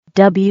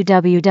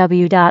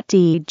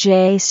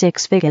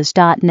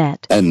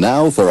www.dj6figures.net. And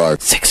now for our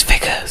Six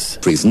Figures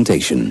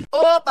presentation.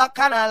 Oh,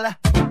 Bacchanal.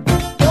 Oh,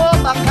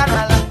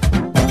 Bacchanal.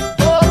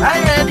 Oh,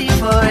 I'm ready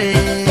for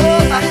it. Oh,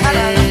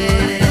 Bacchanal.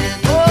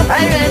 Oh,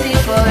 I'm ready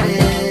for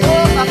it.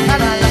 Oh,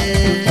 Bacchanal.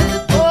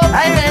 Oh,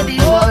 I'm ready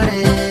for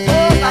it.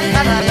 Oh,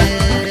 Bacchanal.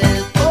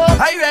 Oh,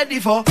 I'm ready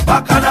for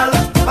Bacchanal.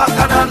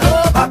 Bacchanal.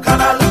 Oh,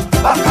 Bacchanal.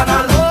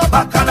 Bacchanal. Oh,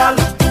 Bacchanal.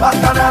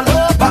 Bacchanal.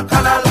 Oh,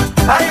 Bacchanal.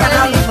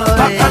 Bacchanal.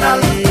 Bacchanal.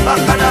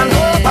 Bacchanal. Oh,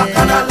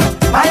 Bacchanal.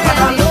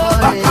 Bacchanal. Oh,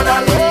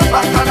 Bacchanal.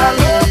 Bacchanal.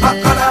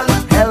 Bacchanal.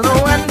 Hello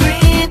and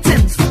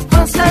greetings.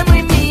 First time we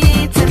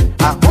meeting.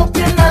 I hope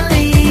you're not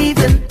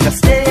leaving. Just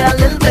stay a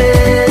little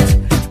bit.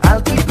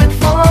 I'll keep it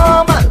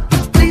formal.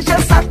 Please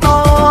just act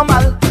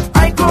normal.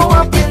 I grew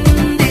up in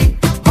the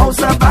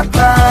house of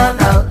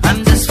Bacchanal,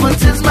 and this one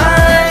is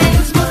mine.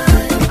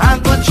 I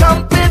go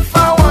jump if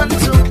I want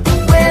to.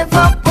 Wave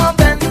up or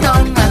bend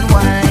down and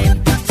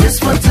whine. This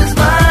one is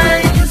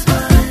mine.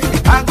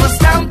 I go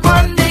stamp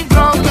on the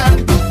ground and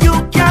you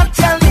can't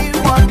tell me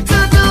what to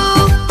do.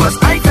 'Cause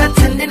I felt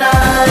in the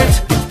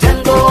night,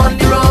 then go on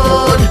the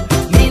road.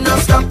 Me no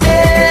stop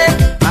there,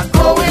 I'm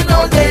going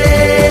all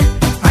day.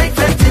 I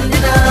felt in the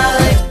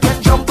night, then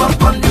jump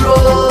up on the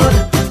road.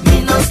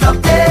 Me no stop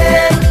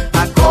there,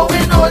 I'm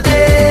going all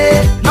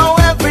day. Now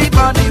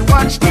everybody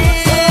watch this.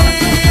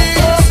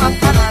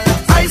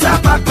 Eyes are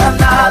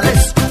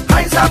Bacchanales,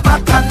 eyes are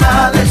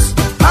Bacchanales.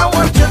 I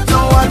want you to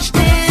watch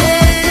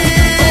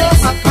this.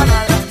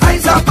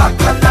 Eyes are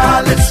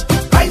Bacchanales,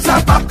 eyes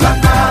are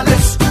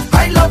Bacchanales. I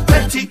love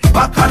plenty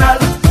Bacchanal,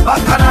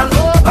 Bacchanal,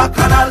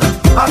 Bacchanal,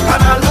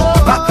 Bacchanal,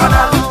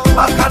 Bacchanal,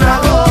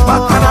 Bacchanal,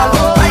 Bacchanal.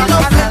 I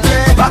love plenty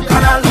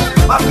Bacchanal,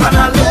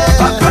 Bacchanal,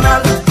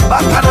 Bacchanal,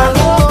 Bacchanal,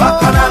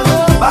 Bacchanal,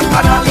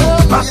 Bacchanal,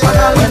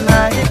 Bacchanal. When I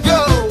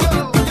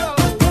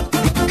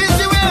is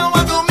the way I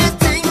do me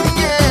thing,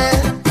 yeah.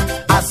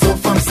 I saw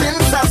from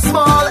since I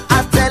small,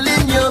 I'm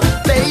telling you,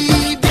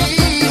 baby,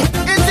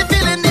 it's the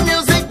feeling the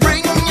music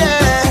bring,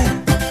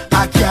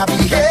 yeah. I can't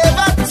behave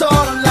at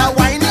all, I'm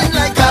whining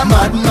like a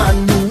madman.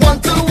 You want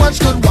to watch,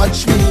 could watch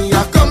me. I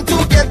come to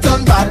get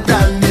on bad,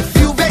 and if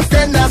you vex,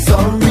 then I'm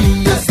sorry.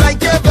 It's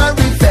like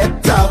every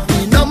fet of the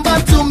number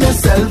to my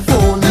cell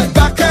phone.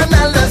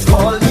 Bacchanal has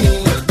called me,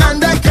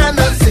 and I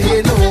cannot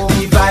say no.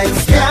 The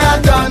vibes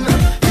can't done,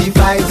 the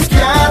vibes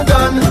can't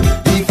done,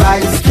 the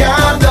vibes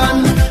can't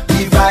done,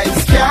 the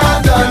vibes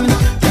can't done,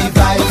 the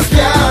vibes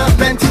can't.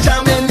 Plenty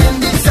jamming in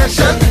the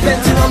session,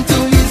 plenty rum to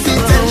ease the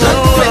tension.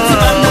 20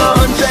 and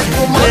 100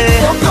 woman,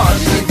 oh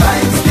gosh, the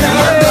vibes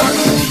can't done.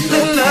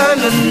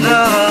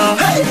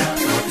 Hey,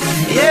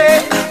 yeah,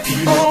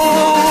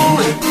 oh,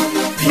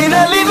 me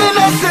not living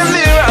until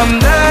me I'm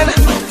done.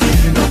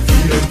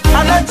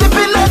 I'm not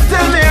tipping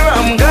until me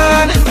I'm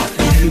gone.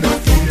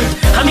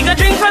 I'm gonna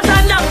drink from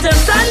sun up to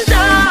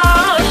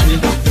sundown.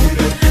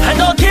 I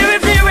don't care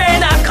if the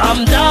rain I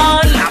come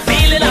down. I'm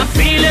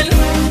feeling.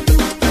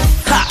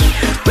 Ha!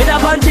 With a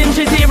bunch in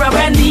Shizira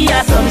and the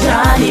some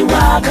Johnny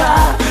Walker.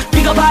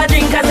 Pick up our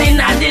drinkers in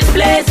at this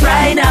place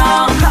right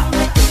now. Ha!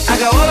 I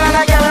got all and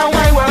I got a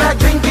wine while I'm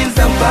drinking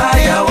some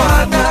fire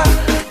water.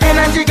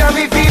 Energy got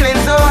me feeling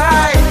so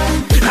high.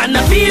 And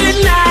I'm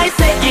feeling nice,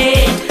 eh,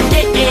 eh,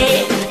 eh,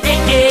 eh,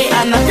 eh, eh.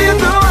 And I feel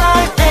so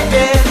high, eh,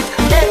 eh,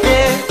 eh, eh,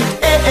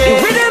 eh, The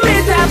eh. rhythm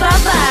is have a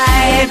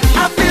vibe.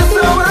 I feel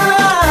so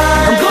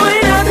alive. I'm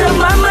going out of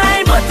my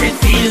mind, but it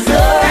feels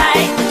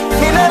alright.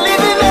 Me not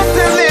living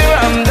until here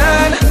I'm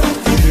done.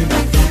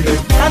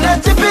 And I'm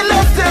tipping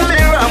until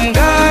here I'm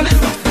gone.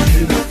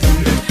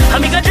 I'm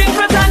gonna drink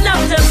from sun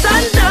up to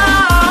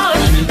sundown.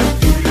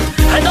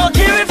 I don't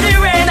care if the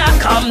rain I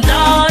come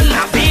down.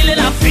 I'm feeling.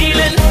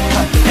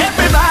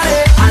 Everybody,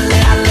 alle,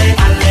 alle,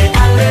 alle,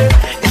 alle.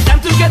 It's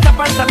time to get up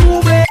and start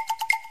moving.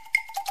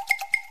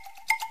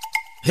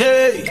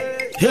 Hey,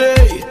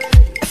 hey,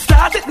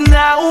 start it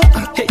now.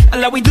 Hey,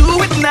 let we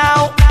do it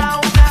now.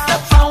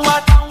 Step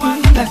forward,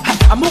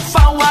 I move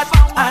forward.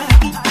 I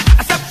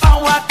step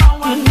forward.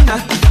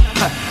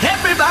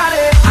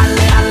 Everybody,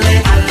 alle, alle,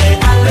 alle,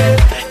 alle.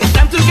 It's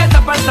time to get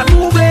up and start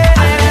moving.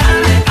 Alle,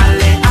 alle,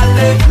 alle,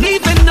 alle.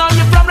 Leaving all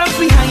your problems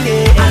behind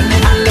it. Alle,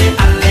 alle,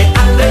 alle,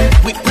 alle.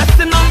 We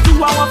pressing on to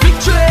our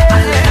victory.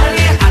 Alle,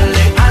 alle,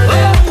 alle, alle.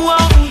 Oh,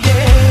 oh,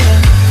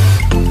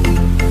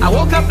 yeah. I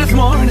woke up this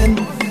morning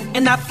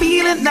and I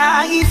feeling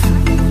nice,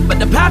 but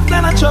the path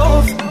that I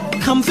chose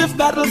comes with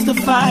battles to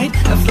fight.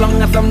 As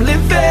long as I'm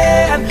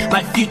living,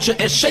 my future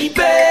is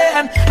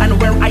shaping, and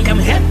where I am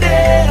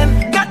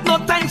heading, got no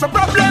time for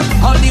problems.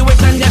 All the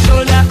weight on your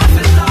shoulder,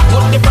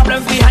 put the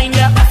problems behind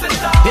you.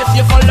 If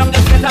you fall down,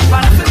 just get up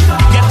and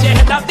get your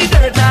head off the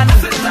dirt. And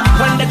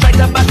when they try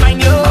to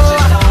badmine you,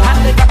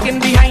 and they talking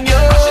behind you,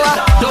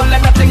 don't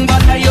let nothing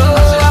bother you.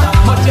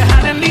 Put your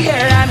hand in the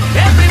air and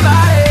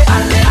everybody,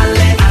 alle,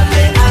 alle,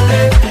 alle,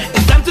 alle.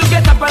 It's time to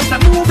get up and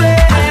start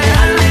moving. Alle,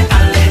 alle,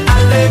 alle,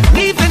 alle.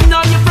 Leaving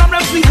all your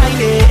problems behind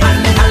it.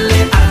 Alle, alle,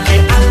 alle,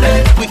 alle.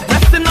 We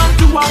pressing on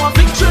to our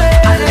victory.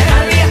 Alle,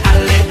 alle,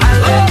 alle,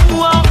 alle.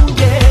 Oh, oh,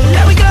 yeah.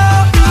 There we go. I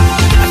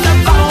step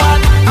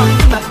forward.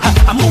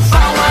 I move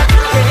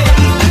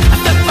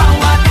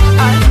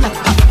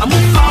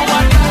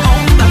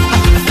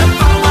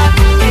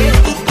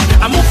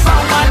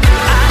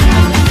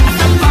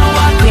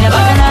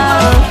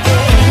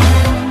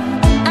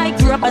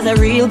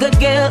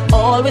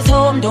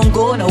home, don't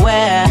go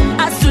nowhere.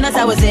 As soon as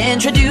I was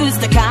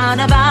introduced to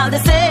Carnival, they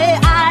say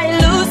I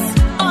loose,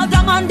 all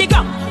down on the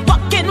ground.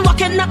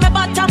 Walking up my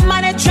bottom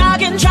and it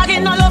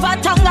dragging all over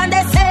tongue, and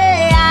they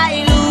say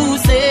I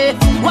lose it.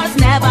 Was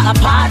never a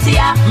party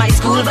at my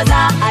school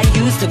bazaar I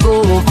used to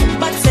go,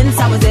 but since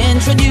I was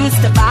introduced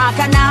to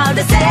Bacchanal,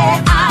 they say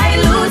I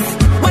lose.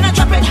 When I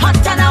drop it hot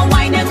and I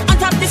whine it on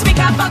top the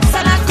speaker box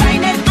and I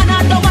grind it, and I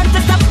don't want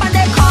to stop and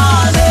they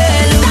call me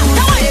loose.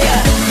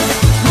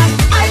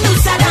 I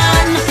looser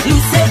than,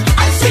 loose it,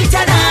 I'm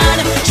sweeter than,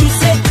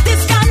 juice it.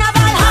 This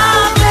carnival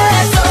have me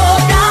so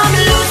damn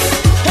loose.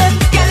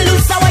 Get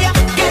loose, how you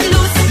get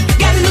loose,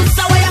 get loose,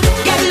 how you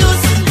get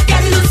loose,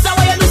 get loose, how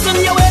you loosen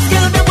your waist,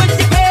 kill them with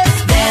the pace.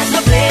 There's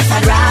no place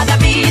I'd rather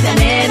be than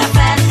in a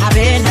flat,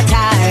 having a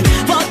time.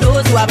 For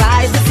those who have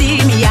eyes to see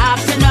me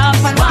acting up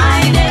and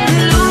whining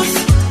loose,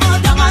 all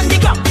down on the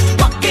ground,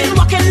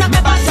 walking up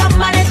my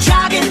bottom and it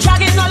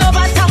dragging all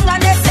over tongue,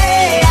 and they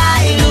say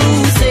I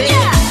lose it.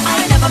 Yeah, I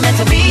never meant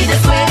to be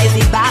this way. Is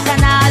the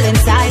Bacchanal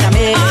inside of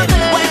me?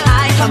 When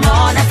I come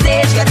on a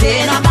stage, get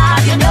in a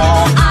bag, you know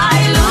I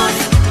lose.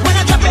 When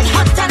I drop it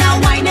hot and I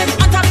whine it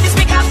on top the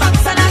speaker box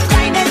and I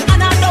grind it,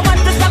 and I don't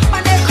want to stop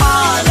and they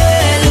call me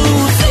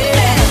lose it.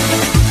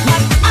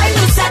 But I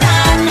looser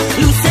than,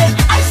 loose it,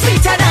 I'm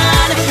sweeter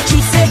than,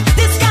 juice it.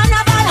 This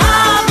carnival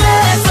have me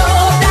so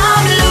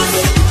damn loose.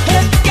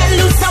 Get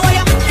loose, how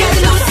you get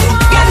loose,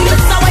 get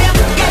loose, how you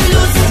get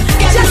loose,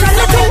 get loose,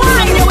 how you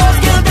find your way,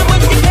 kill them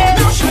with the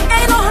pace.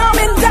 Ain't no harm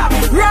in that,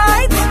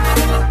 right?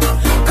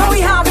 Cause we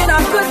having a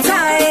good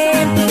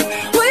time.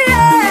 We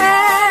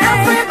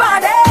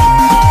everybody.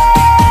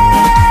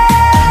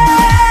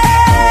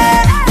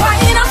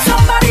 Wine up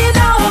somebody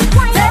now,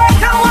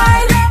 take a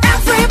wine.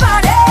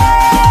 Everybody.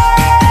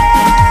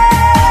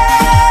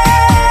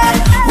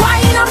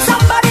 Wine up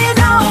somebody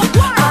now.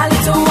 A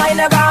little wine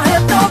never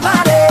hurt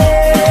nobody.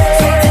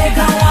 So take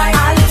a wine.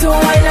 A little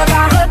wine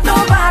never hurt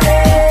nobody.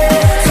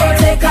 So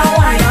take a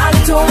wine. A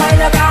little wine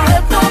never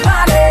hurt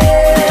nobody.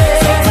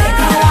 So take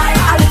a wine.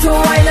 A little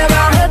wine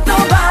never hurt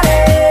nobody.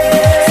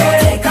 So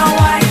take a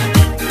wine.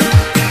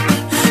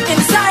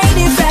 Inside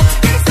effect,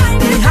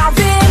 we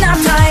having a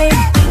time.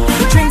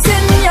 Drinks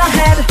in your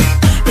head.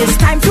 It's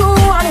time to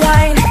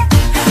unwind.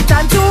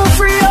 Time to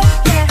free up.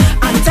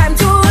 And time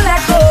to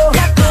let go.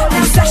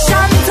 The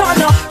session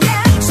turn up.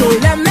 So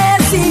let me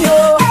see you.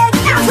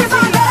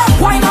 Everybody,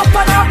 wind up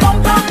on a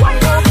bumper.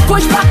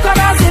 Push back on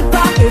a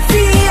zipper. If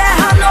he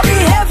have no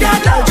behavior,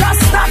 now just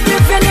stop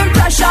giving him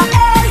pressure.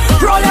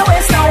 Roll your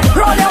waist now,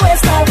 roll your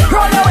waist now,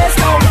 roll your waist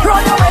now,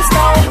 roll your waist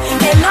now.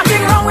 Ain't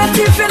nothing wrong with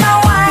giving a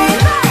wine.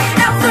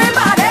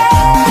 Everybody,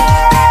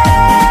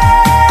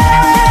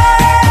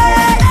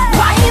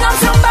 wine up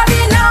somebody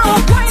now,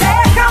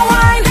 take a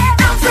wine.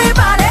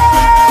 Everybody,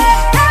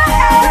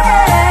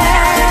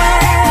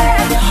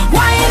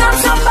 wine up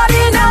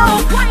somebody now.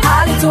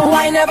 A little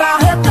wine never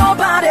hurt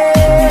nobody.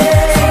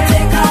 So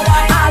take a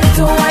wine. A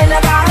little wine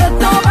never hurt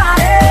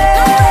nobody.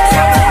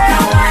 So take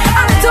a wine.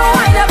 A little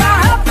wine never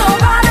hurt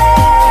nobody.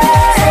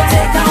 So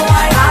take a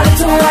wine. A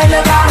little wine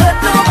never hurt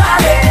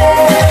nobody.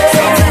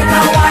 So take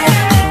a wine.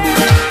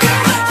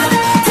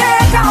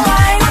 Take a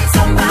wine on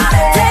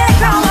somebody.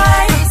 Take a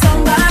wine on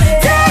somebody.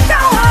 Take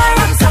a wine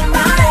on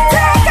somebody.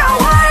 Take a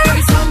wine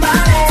on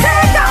somebody.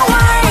 Take a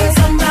wine on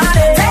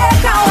somebody.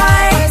 Take a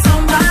wine on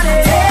somebody.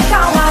 Take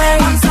a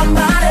wine on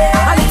somebody.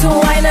 A little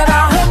wine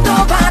never hurt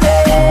nobody.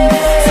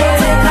 So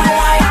take a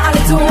wine. A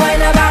little wine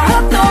never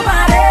hurt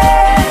nobody.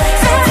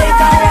 So take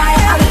a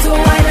wine. A little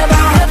wine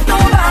never hurt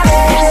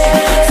nobody.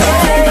 So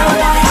take a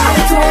wine. A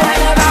little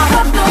wine never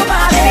hurt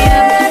nobody.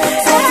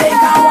 So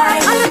take a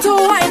wine. A little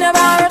wine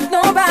never hurt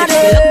nobody.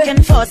 If you're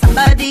looking for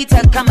somebody to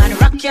come and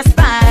rock your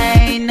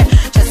spine,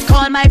 just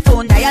call my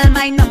phone, dial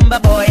my number,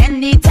 boy,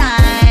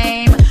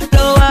 anytime.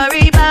 Don't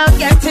worry about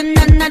getting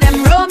none of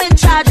them roaming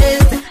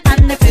charges.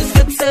 And if it's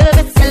good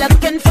service you're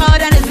looking for,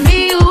 then it's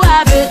me who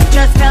have it.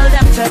 Just tell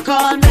them to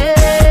call me.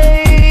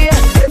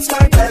 It's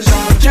my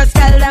pleasure. Just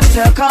tell them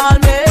to call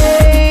me.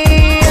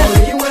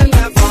 Only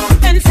whenever.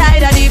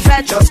 Inside of the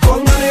flat, Just call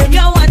my name.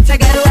 you want to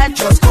get wet,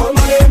 Just call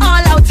my name.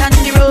 all out on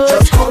the road.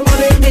 Just call my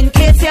name. In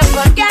case you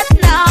forget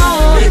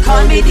now, they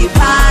call me the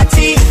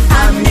party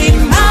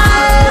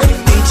animal.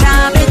 We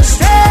jam it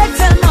straight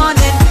till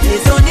morning.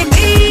 It's only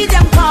me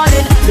them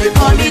calling. They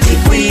call me the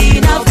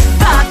queen of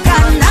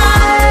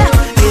Bacchanal.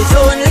 It's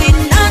only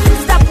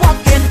non-stop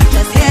walking.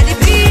 Just hear the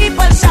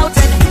people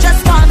shouting. Just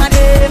call my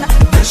name.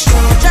 Let's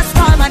rock. Just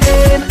call my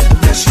name.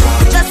 Let's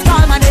rock. Just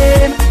call my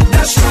name.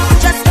 Let's rock.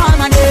 Just call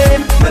my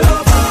name. My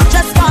lover.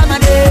 Just call my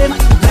name.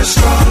 Let's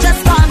rock.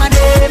 Just call my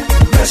name.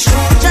 Let's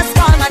rock. Just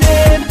call my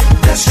name.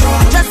 Let's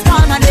rock. Just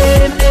call my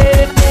name.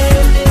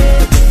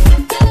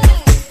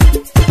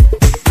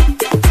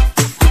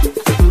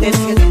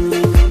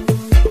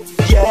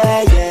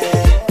 Yeah, yeah.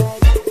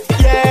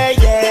 Yeah,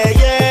 yeah,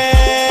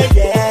 yeah,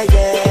 yeah,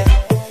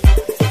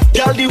 yeah.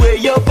 Girl, the way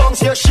you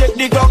bounce, you shake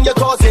the ground, you're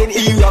causing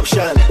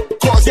eruption.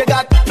 Cause you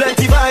got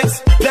plenty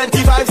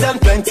vibes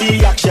and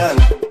plenty action.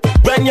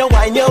 When you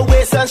wind your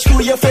waist and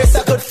screw your face,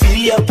 I could feel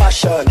your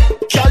passion.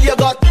 Girl, you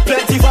got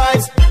plenty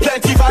vibes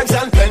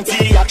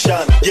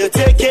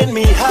taking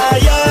me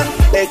higher,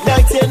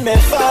 igniting my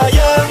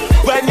fire.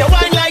 When you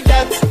whine like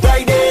that,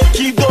 Friday,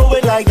 keep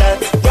going like that,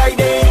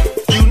 Friday.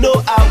 You know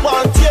I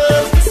want you,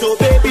 so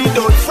baby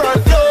don't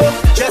front door.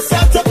 Just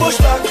have to push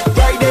back,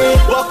 Friday.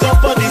 Walk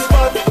up on the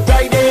spot,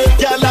 Friday.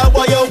 Girl, I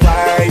want you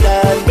wine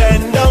and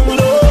bend down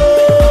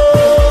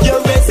low.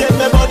 You're raising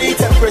my body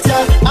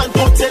temperature and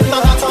putting my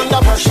heart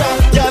under pressure.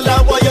 Girl, I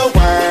want you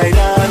wine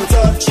and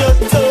touch your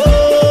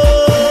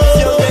toes.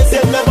 You're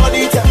raising my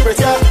body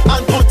temperature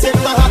and putting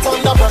my heart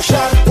under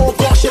pressure. Oh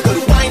gosh, you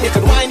could whine, you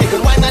could whine, you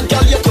could whine, and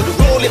girl, you could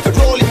roll, you could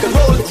roll, you could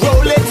roll,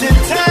 roll it in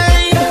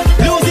time,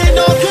 losing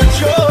all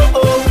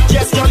control.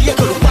 Yes, girl, you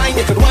could whine,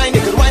 you could whine,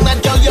 you could whine,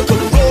 and girl, you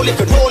could roll, you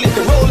could roll, you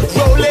could roll,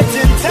 roll it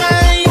in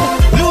time,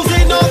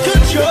 losing all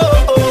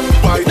control.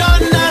 Wine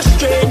on a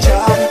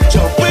stranger,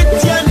 jump with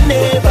your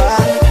neighbor,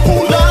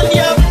 hold on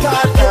your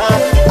partner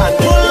and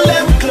pull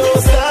them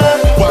closer.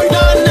 Wine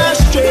on a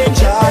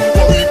stranger,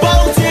 worry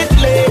about it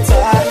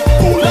later.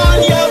 Hold on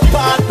your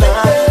partner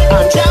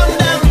and jam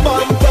them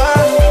bumper.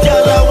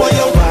 Girl, I want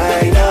you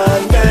wine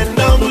and bend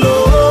down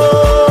low.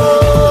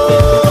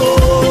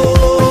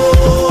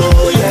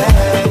 Yeah.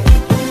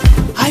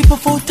 Hyper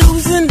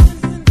 4000.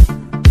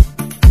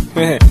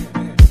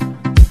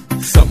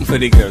 Something for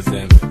the girls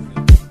then.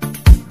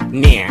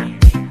 Yeah.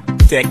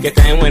 Take your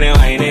time when you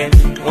whine it,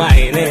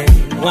 whine it,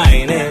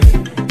 whine it.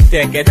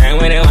 Take your time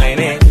when you whine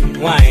it,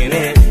 whine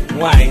it,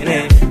 whine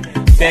it.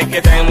 Take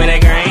your time when you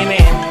grind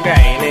it,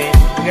 grind it,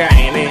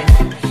 grind it.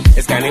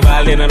 It's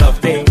carnival in a love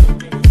thing.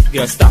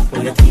 Just stop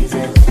when you're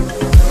teasing.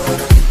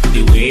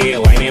 The way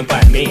you're whining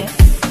at me,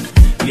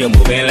 you're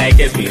moving like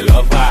it's me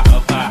lover.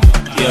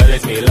 You're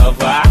just me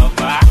lover.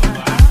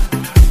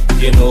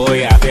 You know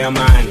you have your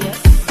man,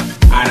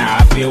 and I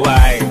have your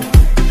wife.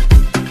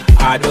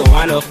 I don't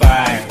wanna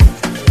fight.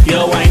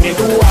 You're whining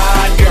too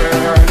hard,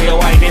 girl. You're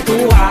whining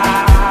too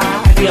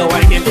hard. You're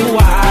whining too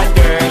hard,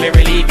 girl. You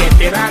really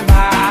get it on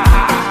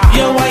bad.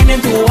 You're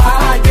whining too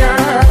hard,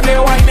 girl.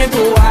 You're whining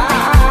too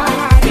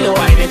hard. You're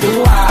whining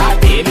too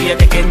hard, baby. You're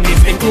taking this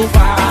thing too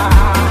far.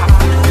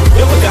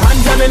 You put your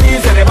hands on the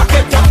knees and you back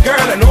it up,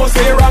 girl. I know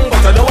say wrong,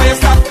 but I know why you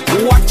stop.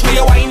 Watch where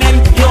you're whining.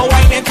 You're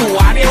whining too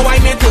hard. You're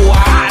whining too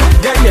hard.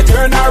 Then you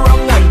turn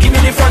around and give me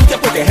the front. You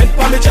put your head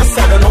on the chest.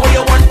 I don't know what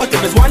you want, but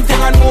if there's one thing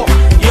I know,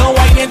 you're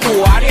whining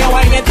too hard. You're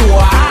whining too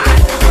hard.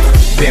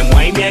 Them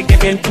wine you're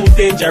getting too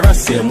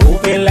dangerous. You're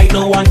moving like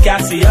no one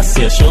can see us.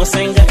 Your show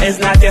singer is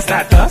not your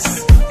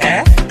status.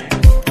 Eh?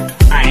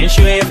 I ain't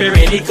sure if you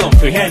really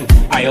comprehend.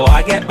 I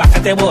wanna get back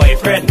at your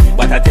boyfriend,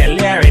 but I tell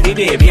you already,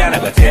 baby, and I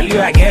go tell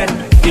you again.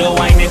 You're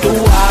whining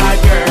too hard,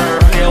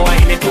 girl. You're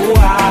whining too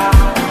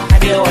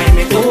hard. You're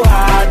whining too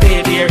hard,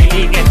 baby. You're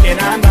really getting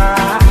on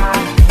that.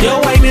 You're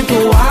whining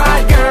too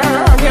hard,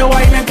 girl. You're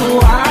whining too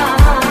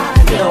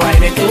hard. You're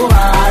whining too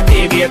hard,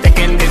 baby. You're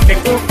taking this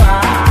thing too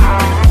far.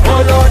 Oh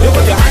Lord, you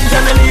put your hands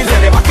on the knees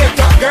and you back it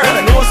up, girl.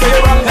 I know say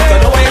you're wrong, but I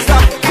know why you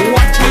stop.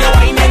 Watch me, you're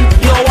whining.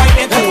 You're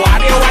whining too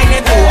hard. You're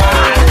whining too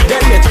hard.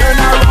 Then you turn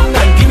around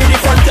and give me the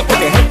front. You put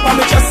your head on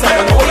the chest. I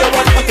don't know what you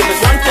want, but if it's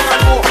one thing I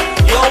know,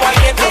 you're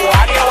whining too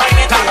hard. You're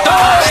whining too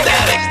hard.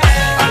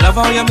 I love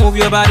how you move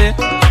your body.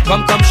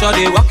 Come,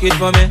 shorty, walk it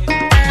for me.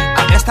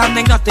 I guess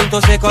standing nothing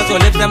to say, cause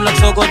your lips them look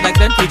so good like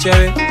plenty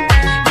cherry.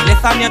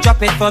 Lift and you drop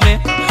it for me.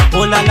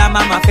 Oh la la,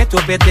 mama, fit to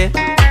pity.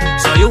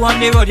 So you on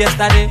the road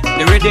yesterday,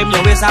 the rhythm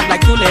your waist up like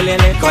two lele.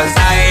 Cause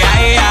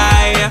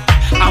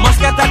I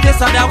must get a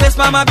taste of that waist,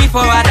 mama,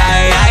 before I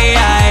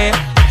die.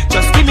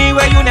 Just give me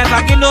where you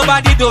never give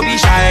nobody, don't be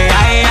shy.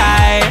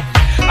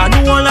 I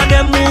know all of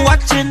them who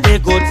watching, they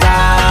go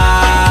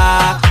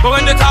talk. But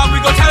when they talk, we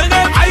go tell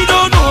them, I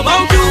don't know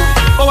about you.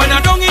 But when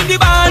I don't in the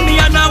band, me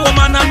and a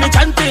woman and me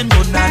chanting,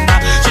 no nana.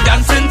 She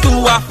dancing to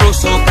Afro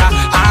soca.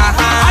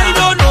 I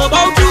don't know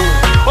about you.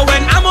 But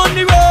when I'm on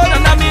the road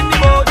and I'm in the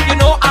mood, you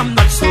know I'm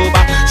not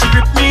sober. She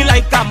grip me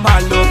like I'm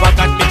all over,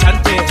 got me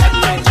chanting.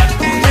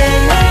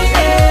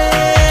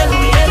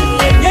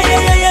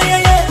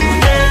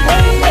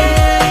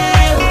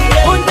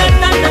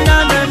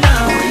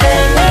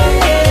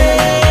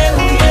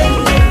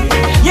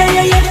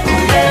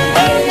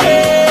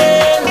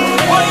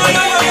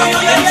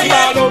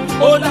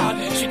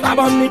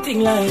 On me thing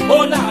like,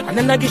 oh lad, and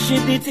then I get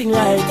shit the thing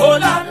like, oh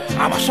lad,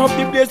 I mash up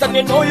the place and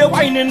you know you're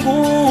whining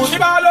good.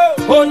 Shibalo,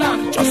 oh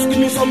lad, just give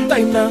me some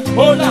time now,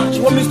 oh lad, she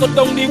want me to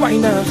down the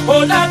wine now,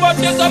 oh lad, but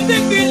there's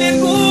something feeling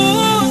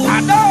good.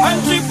 I know,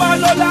 and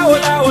Shibalo,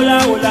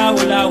 ola,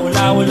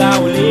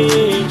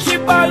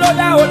 Shibalo,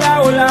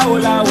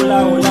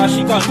 ola,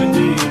 she got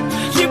me.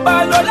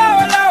 Shibalo,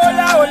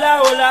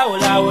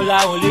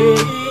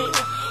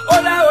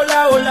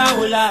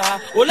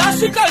 ola,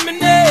 she call me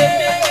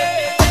name.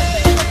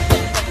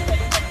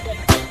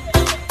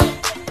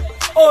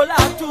 Hola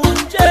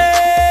Tunje,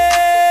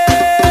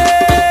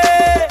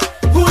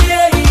 ooh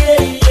yeah.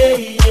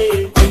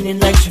 Feeling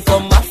like she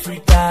from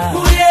Africa,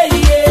 ooh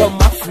yeah.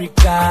 From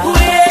Africa, ooh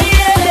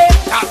yeah.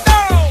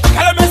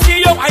 Tell me see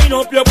you wind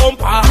up your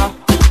bumper.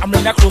 I'm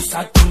running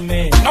closer to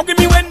me. Now give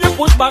me when you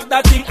push back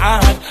that thing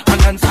hard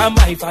and answer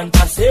my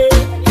fantasy.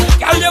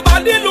 Girl, your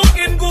body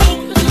looking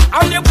good. I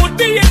and you could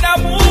be in a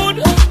mood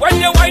when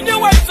you wine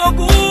so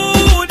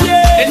good,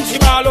 yeah. Then she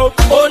ball up,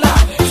 oh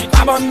Lord. She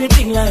grab on the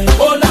thing like,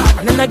 oh Lord.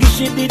 And then I give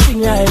she the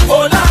thing like,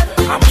 oh Lord.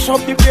 I'm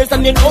shop the place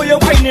and you know you're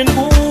whining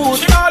good.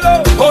 She ball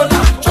up, oh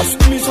Lord. Just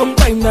give me some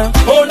time now,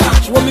 oh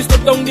Lord. She want me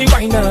step down the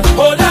wine now,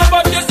 oh Lord.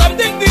 But there's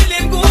something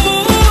feeling good,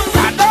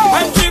 I know.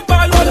 And she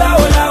ball, hola,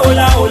 hola,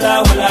 hola, hola,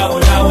 hola,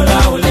 hola, hola,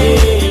 hola.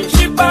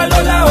 She ball,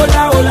 hola,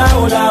 hola, hola,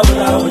 hola,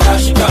 hola, hola.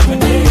 She got me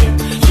name.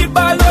 She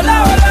ball, hola,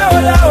 hola,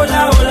 hola, hola,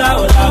 hola,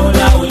 hola,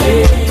 hola, hola.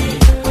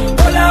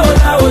 Hola,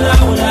 hola, hola,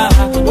 hola,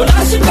 hola.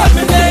 She got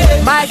me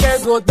name. My girl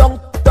go dunk,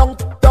 dunk,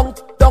 dunk,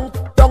 dunk,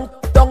 dunk,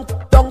 dunk,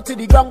 dunk to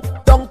the ground,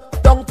 dunk,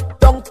 dunk,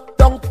 dunk,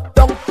 dunk,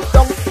 dunk,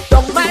 dunk,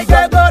 dunk. My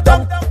girl go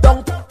dunk,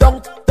 dunk,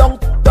 dunk, dunk,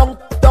 dunk,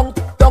 dunk,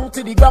 dunk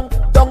to the ground,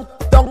 dunk,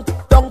 dunk,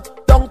 dunk,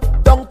 dunk,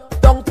 dunk,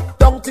 dunk,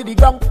 dunk to the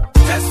ground.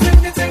 Just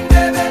swing the thing,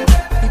 baby.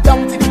 The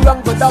dunk to the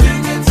ground, go dunk.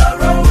 Swing it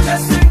around,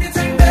 just swing the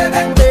thing, baby.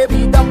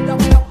 Baby dunk,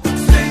 dunk, dunk.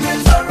 Swing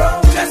it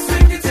around, just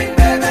swing the thing,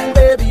 baby.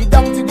 Baby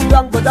dunk to the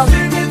ground, go dunk.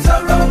 Swing it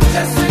around,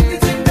 just swing the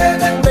thing,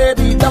 baby.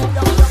 Baby dunk,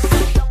 dunk,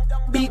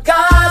 dunk.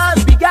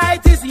 Because big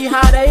height is the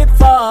harder it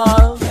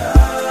falls.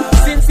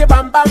 Since you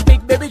bam bam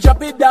big, baby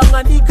drop it down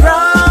on the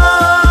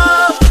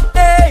ground.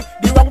 Hey,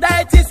 the wrong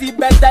height is the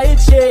better it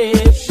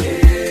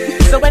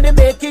shake. So when they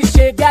make it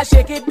shake, yeah,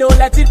 shake it, don't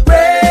let it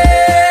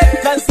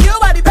break. Cause you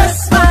are the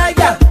best, my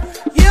girl.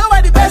 You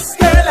are the best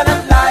girl and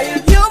I'm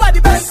lying. You are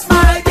the best,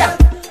 my girl.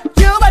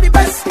 You are the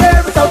best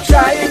girl without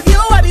trying. You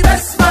are the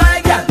best,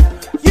 my girl.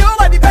 You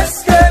are the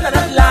best girl and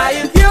I'm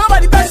lying. You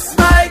are the best,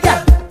 my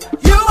girl.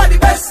 You are the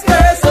best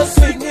girl, so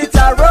swing it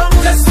around.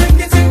 Just swing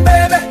it in,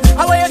 baby.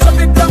 How you drop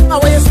it down,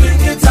 how you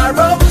swing it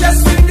around. Just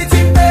swing it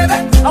in, baby.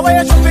 How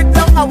you drop it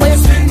down, how you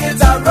swing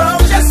it around.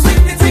 Just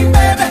swing it in,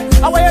 baby.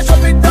 How you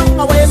drop it down,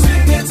 how you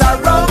swing it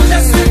around.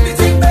 Just swing it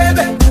in,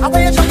 baby. How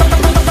you drop it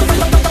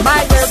down.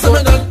 My girl,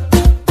 go.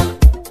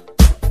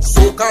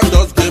 Soca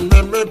just give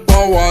me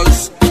powers.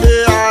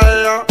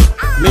 Yeah,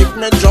 make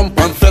me jump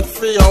and fit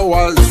for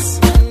hours.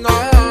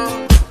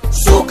 Nah.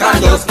 Soca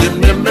just give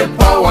me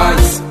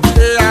powers.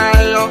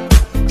 Yeah,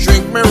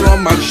 drink me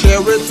rum and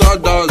share with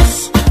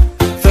others.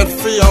 Fit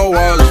for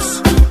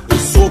hours.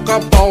 It's soca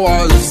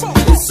powers.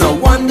 It's a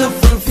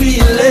wonderful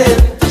feeling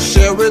to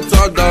share with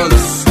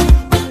others.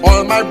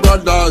 All my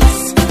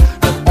brothers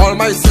and all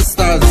my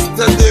sisters.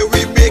 Today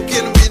we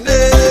making we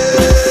name.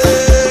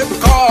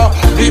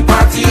 We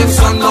party in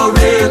sun or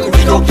rain.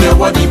 We don't care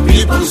what the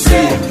people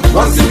say.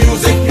 Once the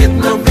music hit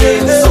my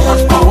brain, so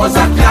much powers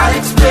I can't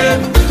explain.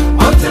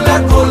 Until I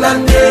call a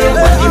name,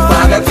 when the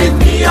father take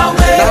me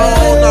away.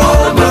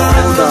 All my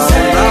friends will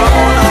say,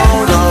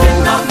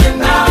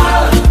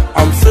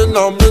 I'm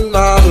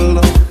phenomenal.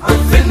 I'm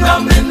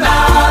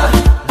phenomenal.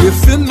 You're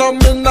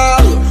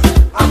phenomenal.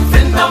 I'm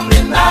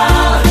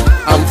phenomenal.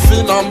 I'm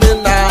phenomenal.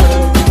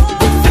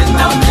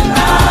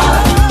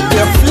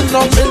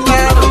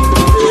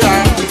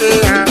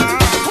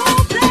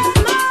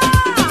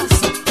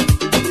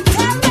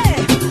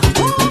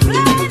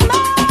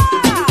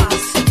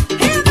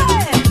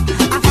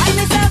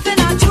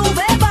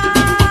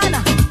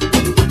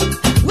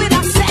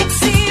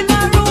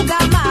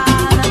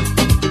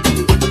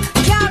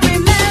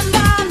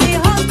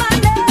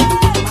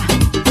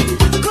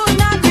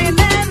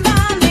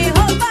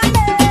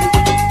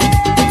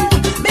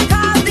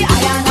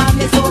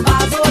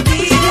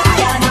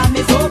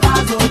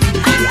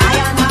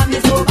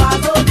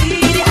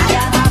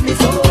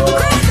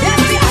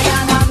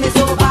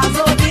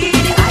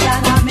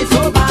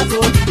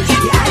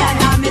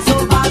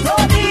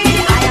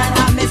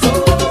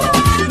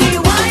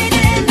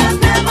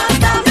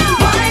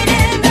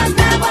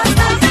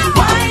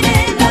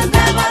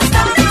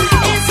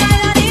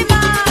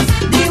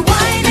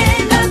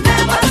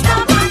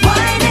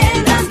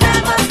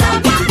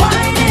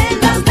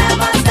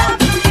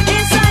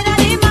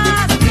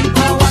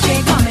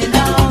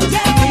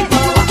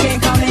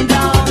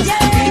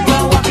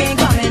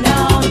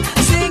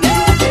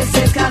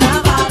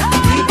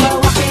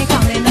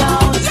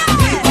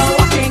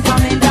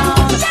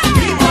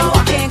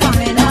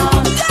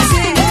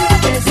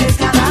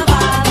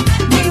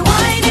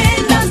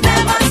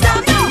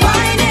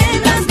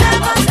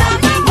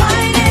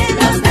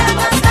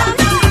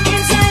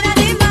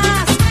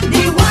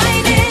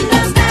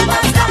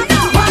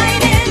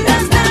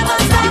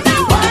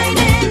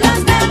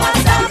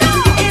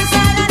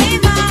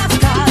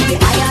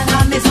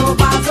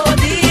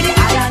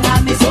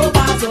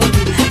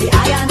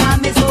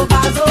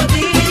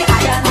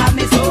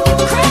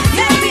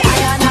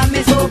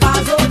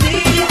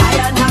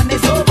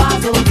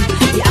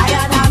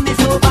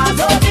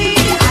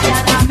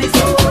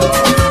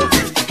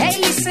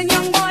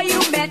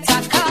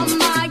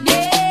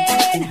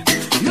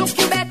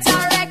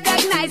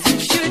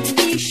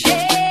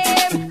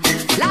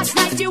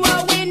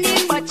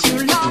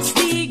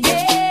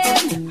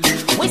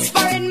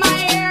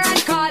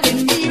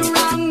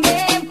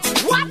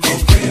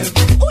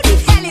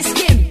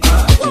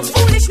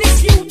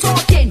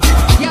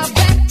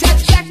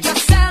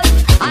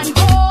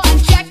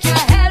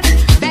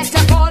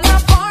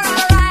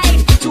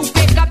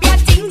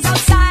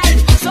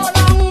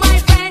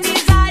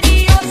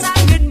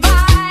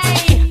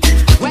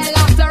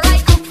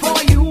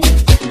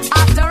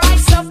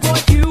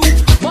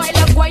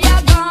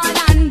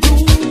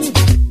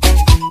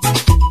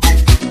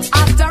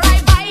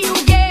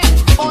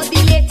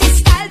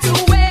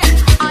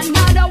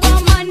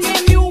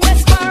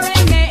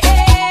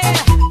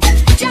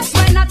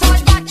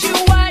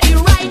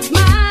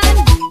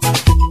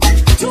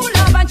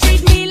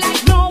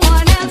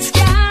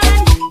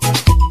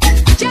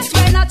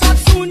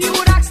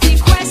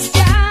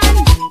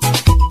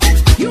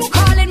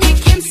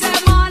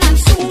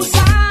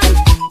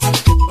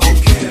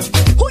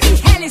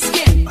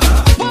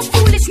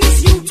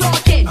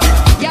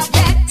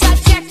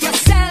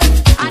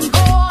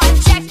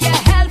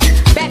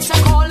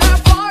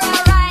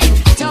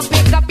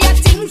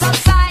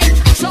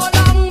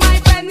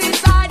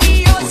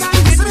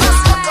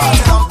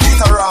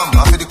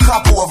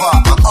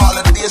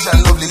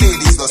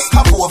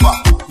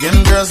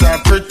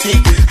 pretty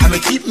and they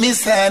keep me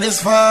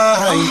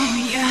satisfied.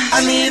 I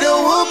need a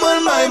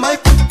woman, my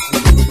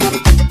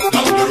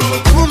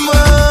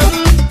woman.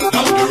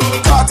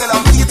 Cartel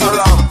and Peter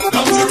Ram.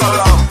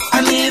 I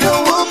need a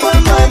woman,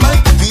 my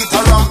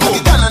Peter Ram.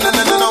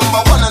 The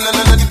number one and the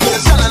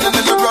place and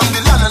the run the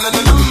land and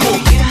the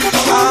move.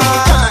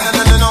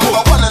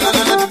 Number one and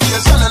the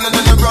place and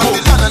the run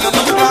the land and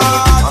the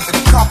I'm for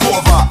the crop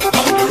over.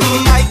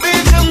 My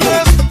Belgian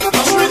girls,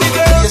 pretty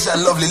girls, yes,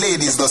 and lovely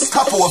ladies, just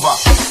stop over.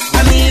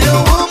 I need a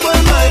woman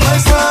by my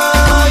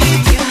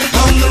side.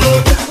 On the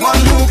road,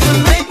 one who can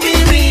make me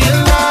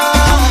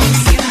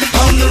realize.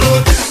 On the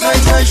road,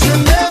 like I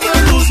should never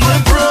lose my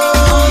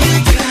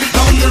pride.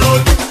 On the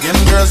road, them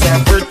girls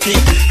are pretty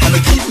and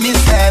they keep me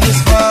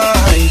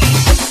satisfied.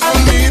 I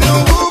need a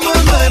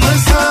woman by my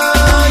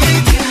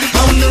side.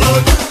 On the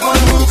road,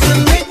 one who can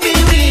make me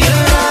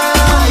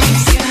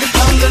realize.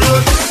 On the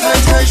road,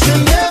 like I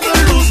should never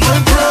lose my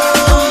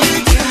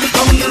pride.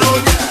 On the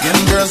road, them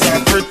girls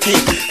are pretty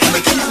and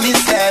they keep me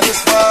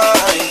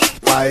satisfied.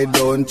 Why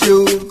don't you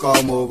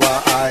come over?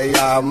 I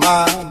am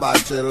a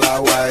bachelor.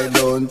 Why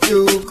don't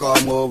you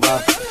come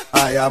over?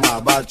 I am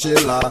a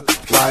bachelor.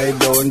 Why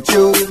don't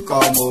you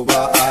come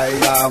over? I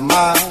am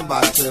a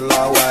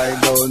bachelor. Why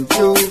don't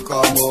you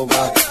come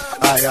over?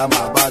 I am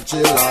a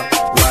bachelor.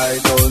 Why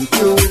don't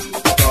you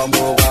come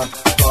over?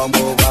 Come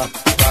over.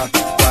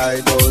 Why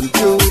don't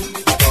you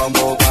come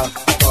over?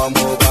 Come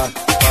over.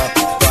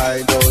 Why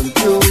don't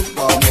you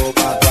come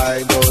over? Why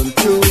don't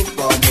you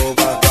come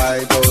over? Why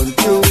don't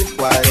you?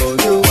 Why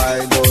don't you? Why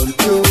don't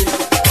you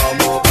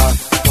come over?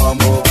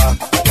 Come over.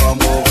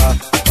 Come over.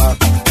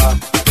 Come over.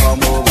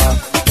 Come over.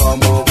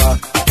 Come over.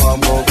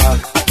 Come over.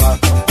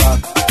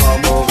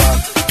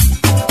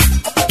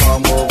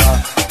 Come over.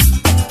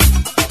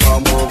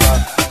 Come over.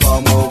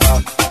 Come over.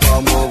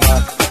 Come over.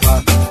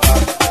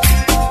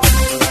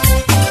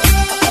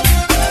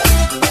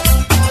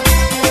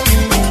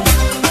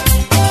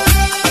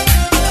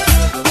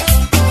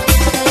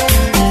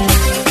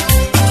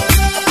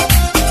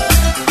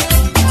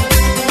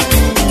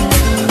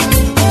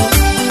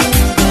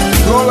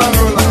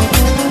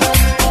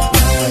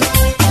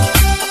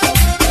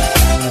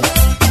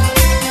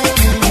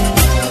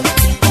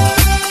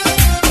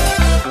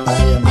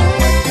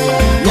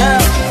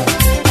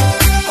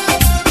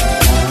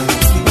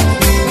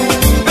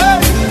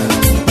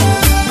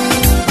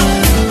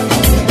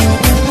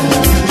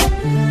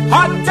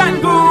 Hot and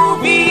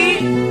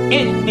groovy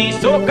in the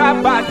soca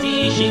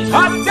party. She's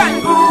hot and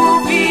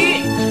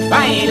groovy.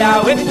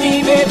 Baila with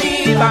me,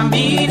 baby.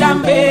 Bambi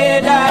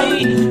dambe dai.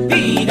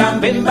 Be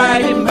dambe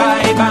bye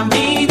bye.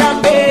 Bambi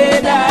dambe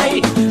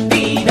dai.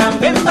 Be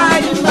dambe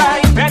bye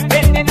bye.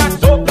 Prepping in a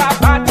soca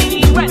party.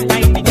 When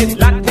I see this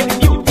Latin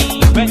beauty.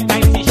 When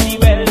I see she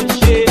well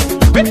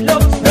shaped. With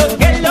looks the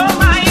yellow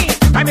mine.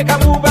 I make a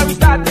move and we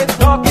started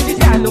talking. She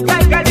said I look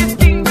like a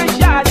distinguished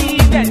shawty.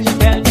 Then she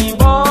tell me,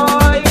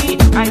 boy,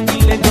 I'm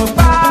feeling your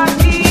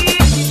body.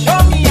 Show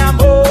me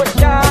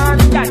emotion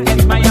that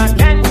gets my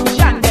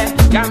attention. Then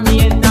got me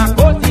in a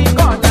cozy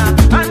corner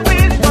and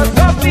whisper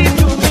softly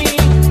to me.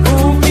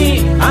 Move me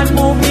and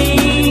move me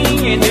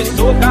in this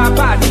soca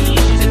party.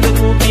 She said to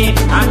move me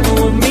and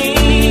move me.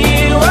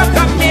 Work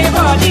up my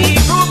body.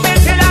 Move me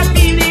till I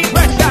feel the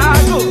pressure.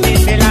 Move me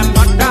till I'm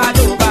knocked all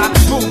over.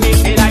 Move me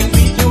till I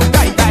feel you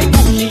tight. I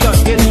push you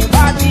till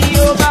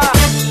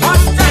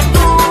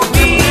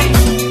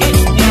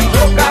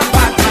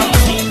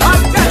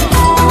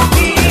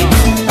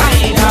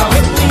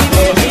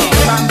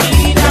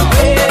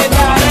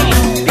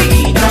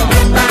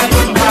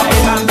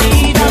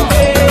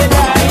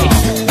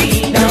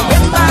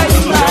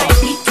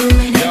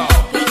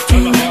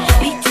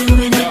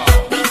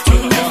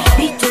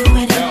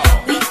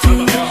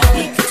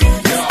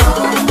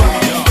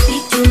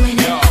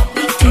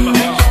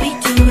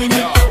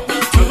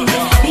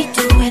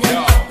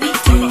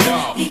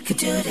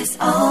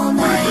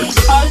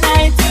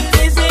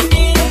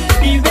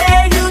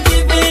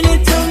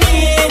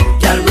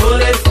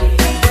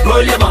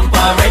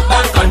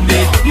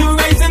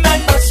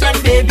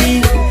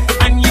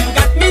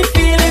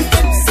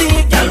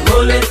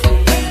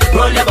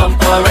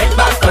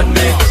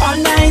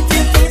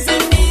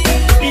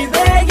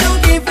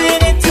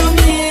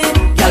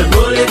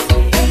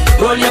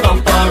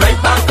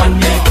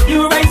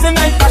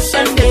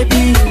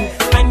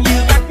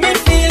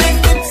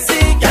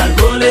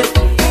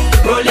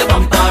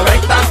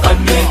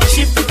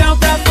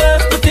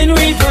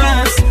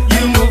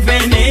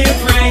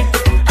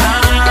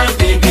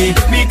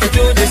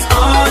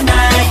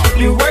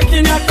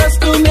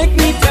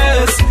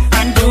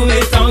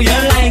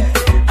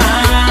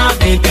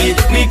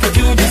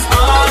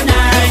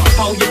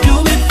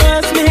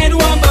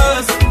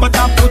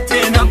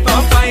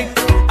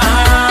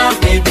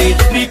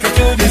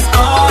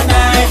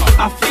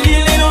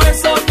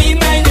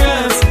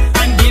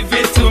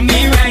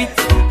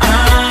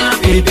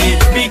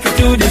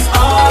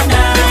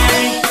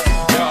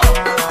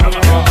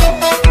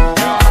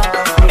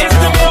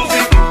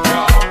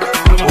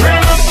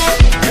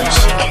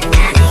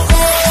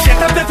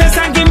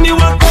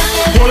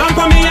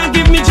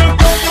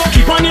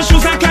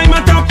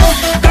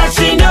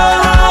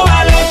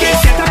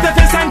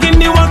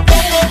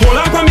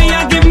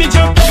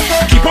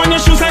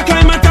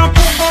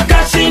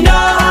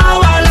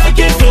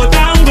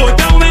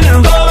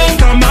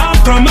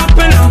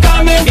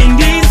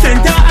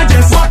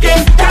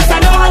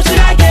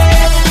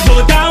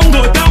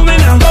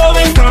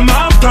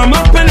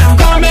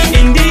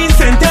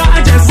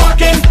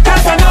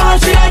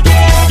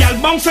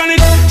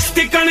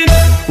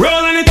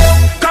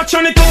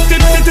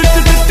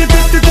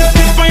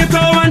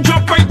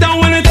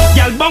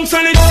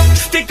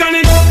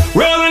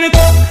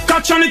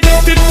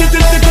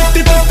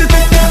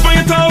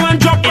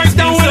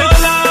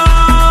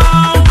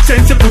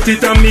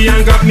me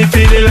and got me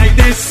feeling like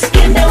this.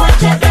 Give me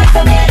what you got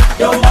for me,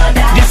 don't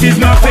bother. This is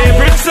my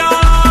favorite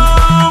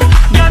song.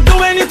 Can't do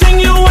anything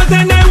you want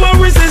and I won't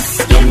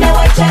resist. Give me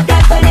what you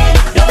got for me,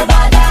 don't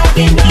bother.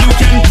 Give me. You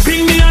can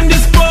bring me on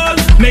this ball,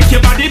 make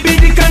your body be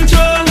the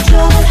control.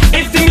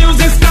 If the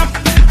music stop,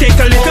 take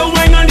a little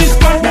wine on this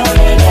spot.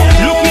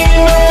 Look me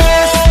in my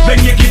face when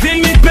you're giving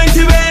me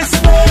plenty ways.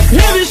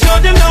 Let me show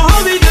them now how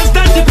we just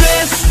start the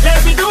place. Let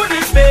me do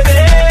this, baby.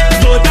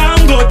 Go down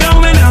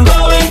when I'm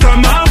going.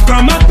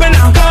 Come up when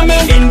I'm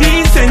coming. In the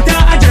center,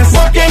 I just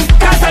walking,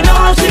 cause I know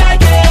how she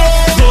like it.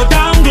 Go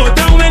down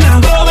when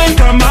I'm going.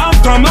 Come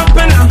up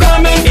when I'm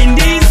coming. In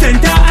the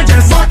center, I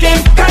just walking,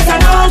 cause I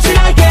know how she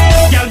like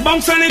it. Y'all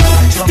bounce on it,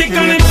 stick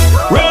on it,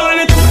 roll on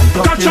it,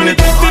 touch on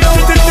it.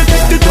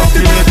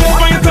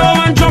 When you go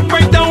and drop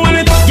right down on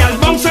it. Y'all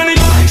bounce on it,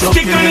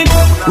 stick on it,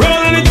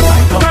 roll on it,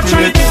 touch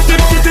on it.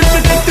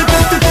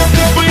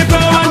 When you go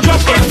and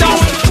drop right down.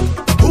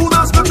 Who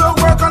does go to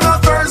work on a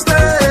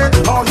Thursday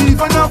or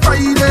even a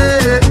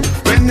Friday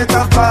when it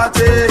have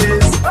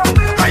parties?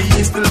 I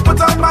still put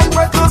on my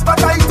wet clothes,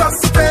 but I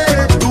just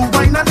stay. Do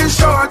wine and the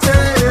shorty.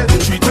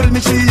 She tell me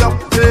she up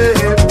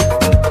there.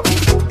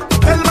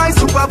 Tell my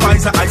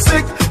supervisor I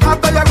sick,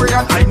 have diarrhea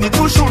and I need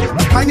to shoot.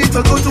 I need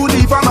to go to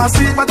the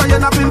pharmacy, but I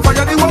end up in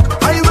fire the work.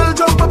 I will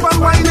jump up and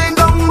winding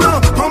down,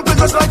 pumping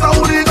just like a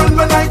hooligan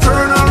when I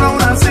turn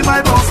around and see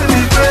my boss in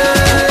the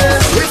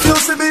face. If you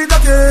see me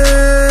ducking,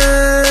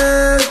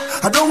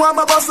 I don't want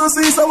my boss to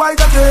see, so I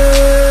duck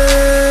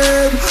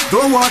him.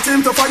 Don't want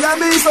him to fire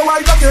me, so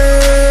I duck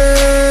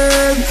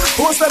him.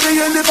 Post me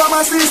in the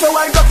pharmacy, so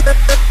I duck him.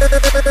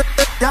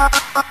 Yeah.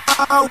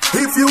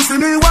 If you see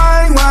me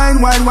wine,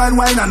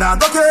 and I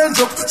duck him,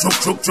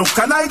 choke,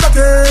 and I duck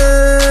him.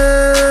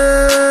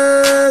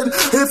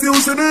 If you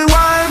see me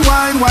wine,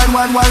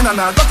 and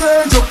I duck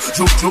him,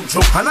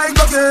 choke, and I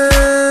duck him.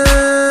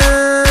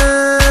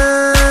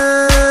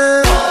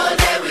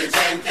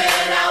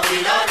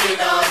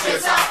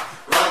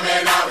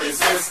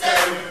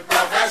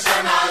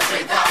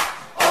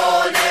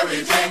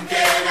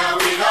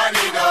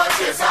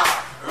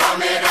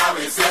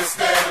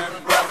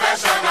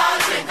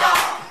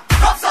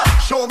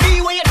 Show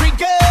me where you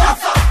drinking.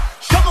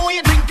 Show me where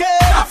you drinking.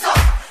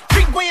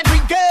 Drink where you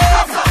drinking.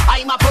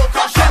 I'm a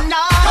professional.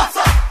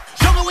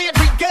 Show me where you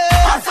drinking.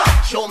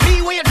 Show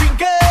me where you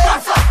drinking.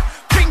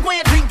 Drink where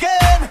you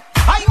drinking.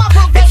 I'm a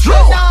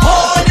professional.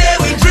 All day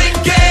we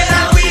drinking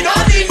and we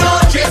don't need no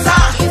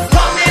chaser.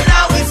 Coming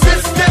out with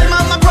system,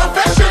 I'm a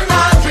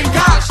professional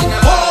drinker.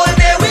 All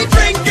day we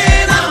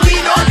drinking and we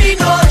don't need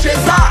no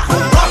chaser.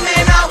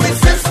 Coming out with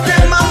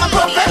system, I'm a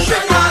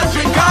professional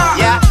drinker.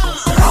 Yeah,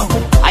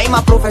 I'm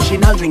a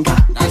professional drinker.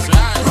 That's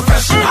right.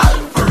 Professional,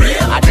 for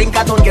real. I drink,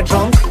 I don't get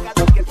drunk.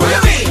 What do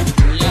you mean?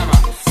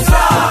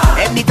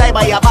 Anytime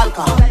I have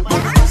alcohol,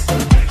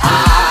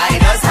 I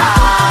just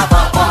have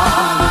a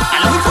ball.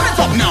 And we put it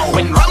up now.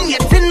 When rum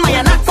gets in my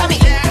anatomy,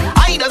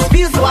 I just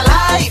feel so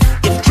alive.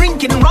 If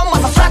drinking rum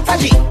was a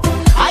strategy,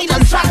 I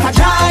done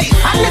strategize.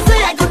 And they say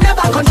I could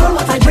never control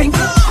what I drink.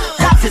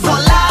 That is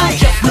all lie.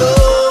 Just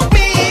look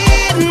me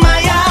in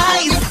my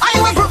eyes.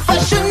 I'm a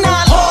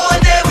professional. All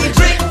day we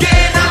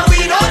drinking and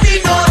we don't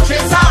need no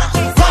chaser.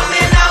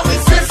 Coming out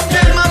with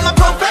system, I'm a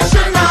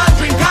professional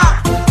drinker.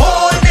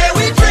 All day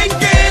we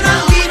drinking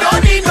and we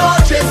don't need no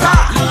chaser.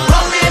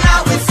 Coming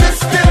out with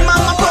system,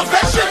 I'm a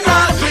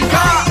professional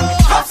drinker.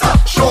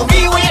 Show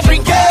me where you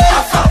drinking.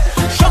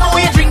 Show me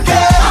where you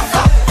drinking.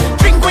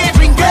 Drink where you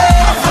drinking.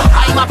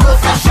 I'm a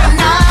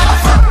professional.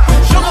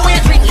 Show me where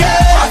you drinking.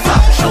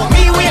 Show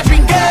me where you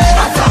drinking.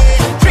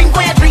 Drink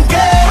where you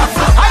drinking.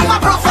 I'm a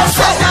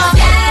professional.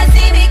 They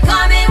see me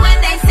coming when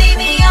they see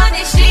me on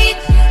the street.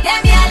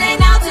 Them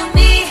yelling out to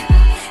me.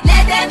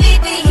 Let them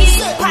eat the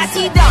heat.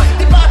 Party done.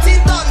 The party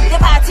done. The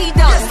party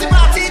done. Yes, the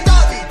party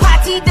done.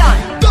 Party done.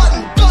 Done.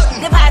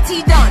 The party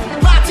done.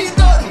 Party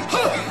done.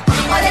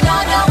 But they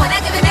don't know when I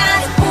give a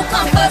dance. Who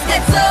come first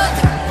gets served.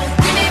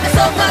 Give me the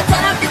soca,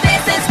 turn up the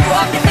bass and screw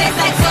up the bass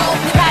like so.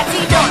 The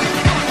party done.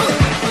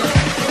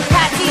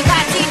 Party done.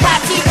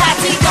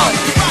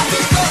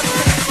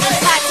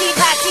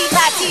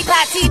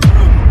 Party.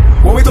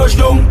 When we touch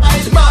down,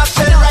 The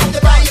marshal right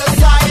there by your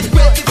side.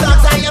 Wave the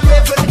flags, I am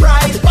heaven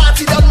pride.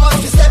 Party done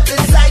once we step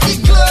inside the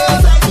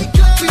club.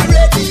 We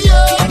ready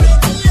up.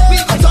 We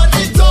go turn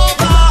it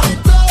over.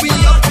 We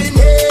up in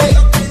here.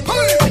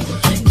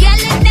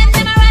 Girl and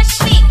them a rush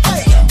me.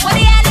 What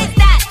the hell is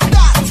that?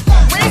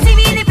 When they see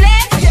me in the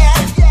place,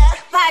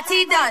 party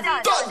done.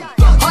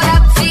 Hold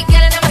up, see,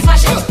 girl and them a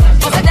smash it.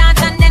 Bust a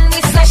dance and then we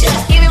slash it.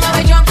 Give him a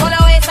big drunk, hold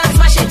her waist and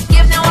smash it.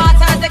 Give no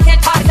water, the can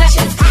pass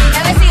sessions.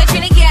 Never see a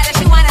Trinity girl that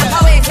she wanna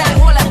her waist and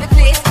hold up the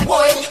place.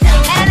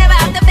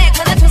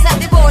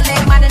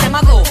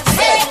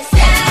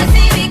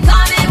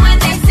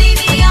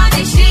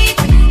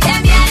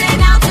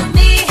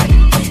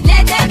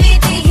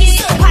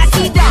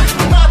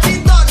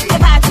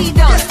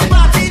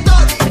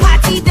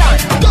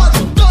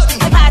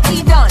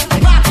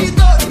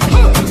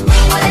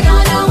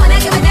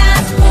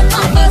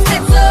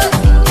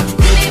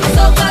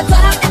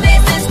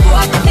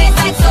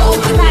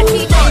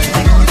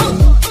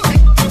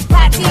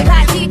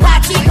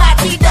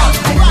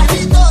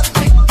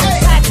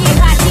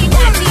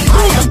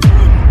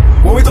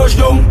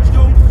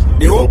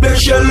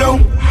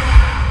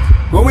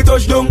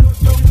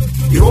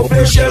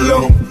 shell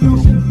long.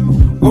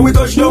 When we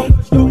touch down,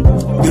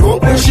 they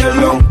won't play shell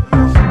long.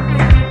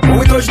 When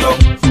we touch down,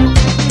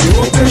 they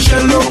won't play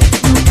shell long.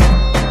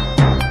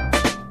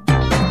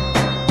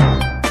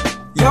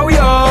 Yo,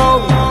 yo,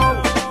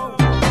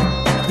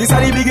 these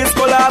are the biggest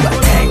collab.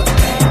 Gang,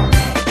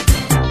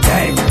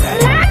 gang,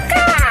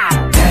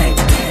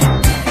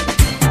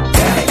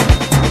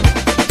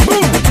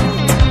 boom.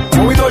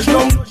 When we touch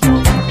down,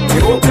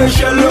 they won't play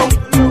shell long.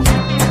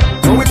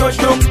 When we touch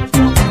down,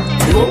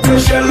 they won't play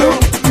shell long.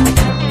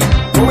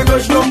 When we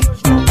touch down,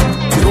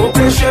 they won't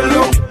play shell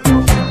long.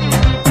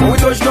 When we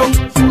touch down,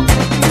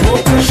 they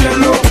won't play shell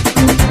long.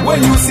 When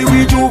you see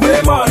we Juve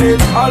morning,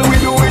 all we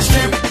do is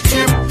chip.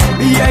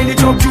 Behind the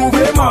truck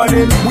Juve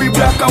morning, we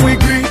black and we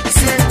green,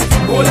 see.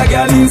 All a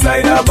girl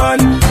inside a van,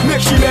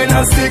 make she bend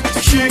and stick,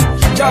 she.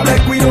 Job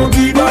like we don't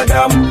give a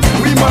damn,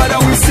 we mad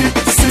and we sick.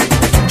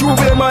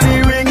 Juve money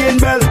ringing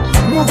bell,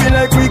 moving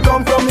like we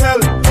come from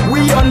hell. We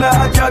under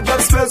a jab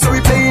spell, so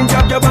we playing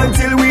jab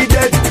until we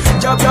dead.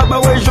 Jab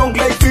away junk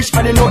like fish,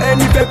 and they know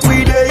any effect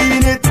we dey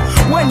in it.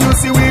 When you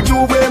see we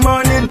Juve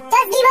morning,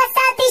 just give us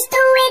a fish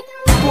to it.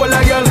 All a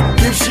girl,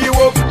 if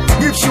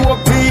she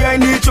walk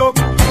behind the truck.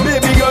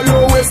 Baby girl,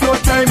 no waste no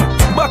time.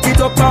 Back it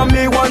up on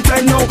me one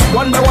time now.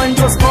 One by one,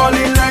 just fall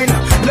in line.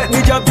 Let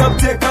me jab,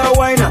 take a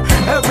wine.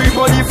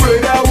 Everybody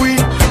afraid that we,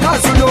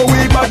 as you know,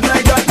 we bad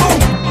like that. Boom!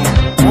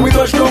 When we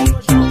touch down,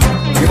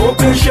 the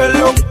open shell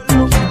long.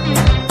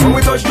 When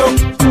we touch down,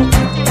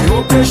 the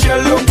open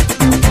shell long.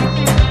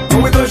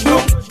 When we touch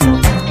down,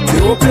 the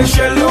open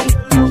shell long.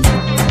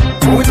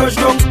 When we touch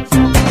down,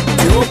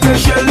 the open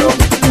shell long.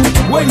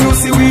 When you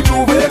see we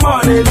Juve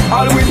morning,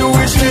 all we do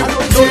is chip.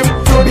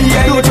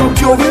 Behind the truck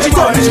Juve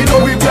morning,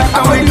 we black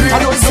and we green.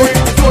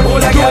 All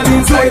a girl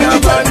inside a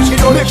van,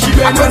 make she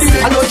bend and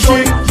stick.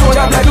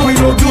 Job like we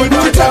don't do it,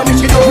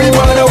 we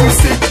want to we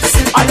sick.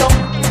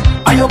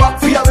 Are you back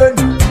for your bend?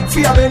 For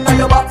your bend, are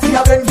you back for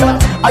your bend, girl?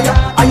 Are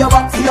you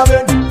back for your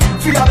bend?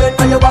 For your bend,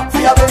 are you back for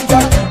your bend,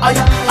 girl? Are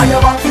you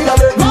back for your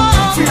bend?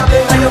 For your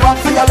bend, are you back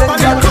for your bend,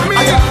 girl?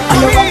 Are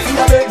you back for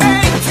your bend?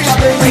 For your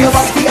bend, are you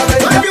back for your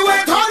bend, girl?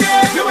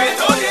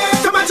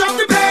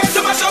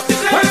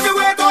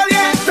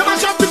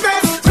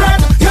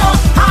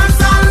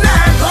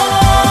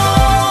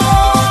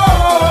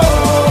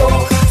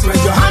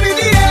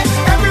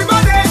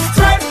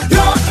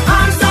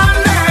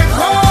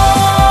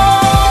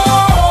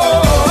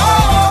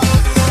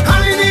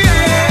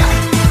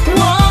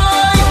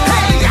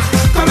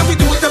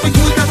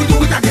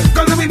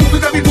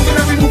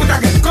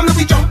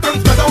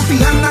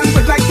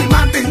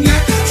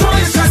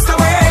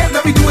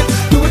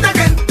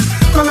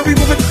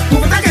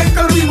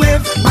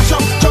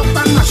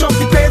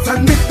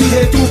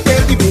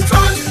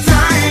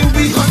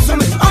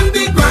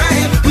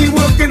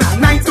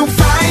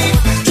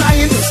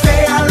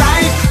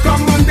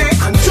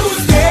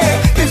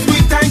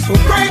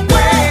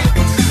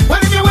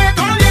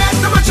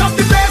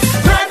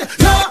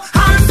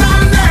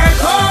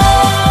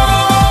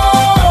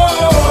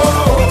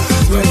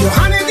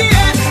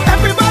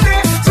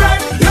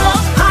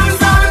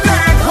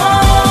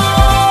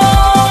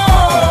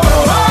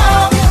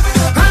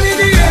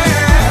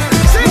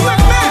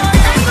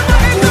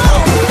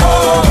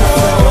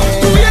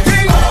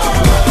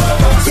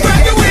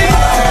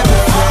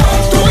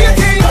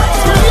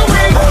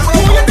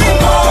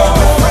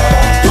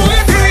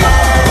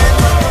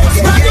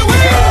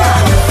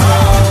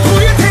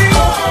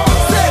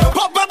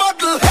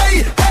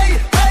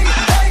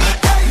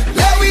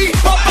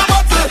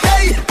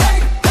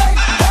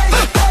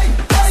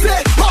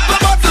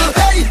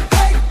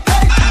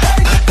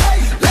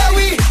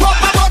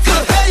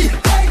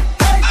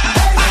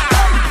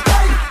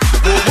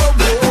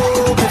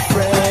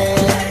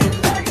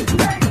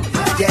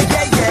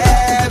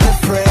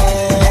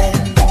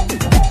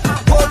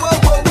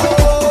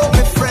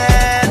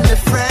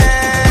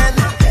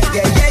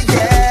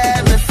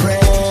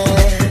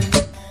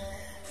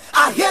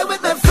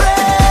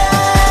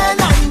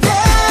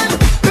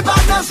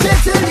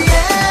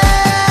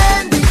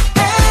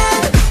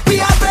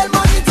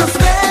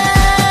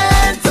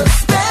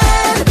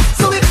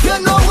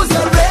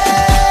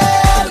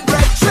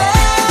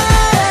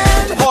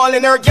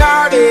 in her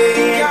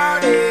garden.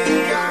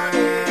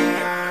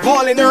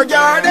 All in her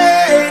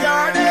garden.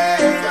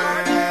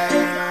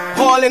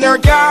 All in her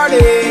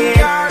garden.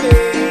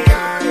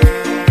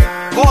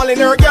 All in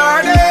her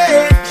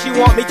garden. She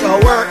want me to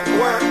work.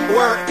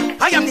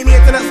 I am the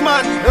maintenance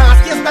man,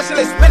 landscape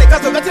specialist, medical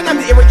veteran, I'm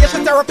the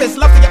irrigation therapist.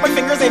 Love to get my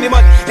fingers in the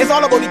mud. It's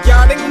all about the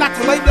garden, not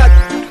to my blood.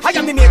 I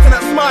am the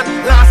maintenance man,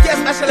 landscape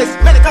specialist,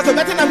 medical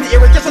veteran, I'm the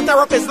irrigation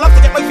therapist. Love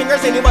to get my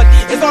fingers in the mud.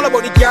 It's all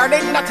about the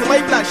garden, not to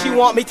my blood. She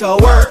want me to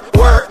work.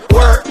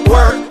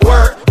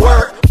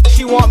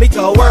 She want me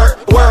to work.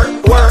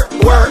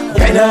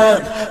 Bend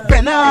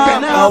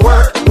up,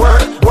 work.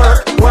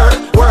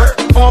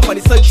 On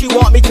money, so she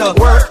want me to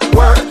work.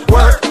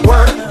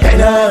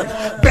 Bend up.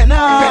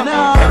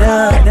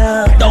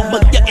 Don't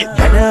forget it.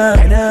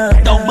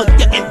 Don't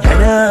forget it.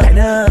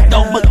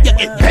 Don't forget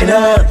it.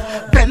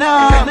 Bend up.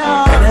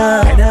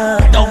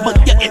 Don't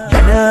forget it.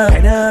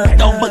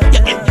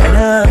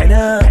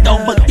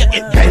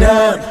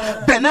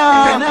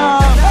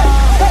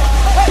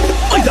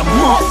 Oh, the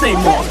Marseille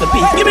master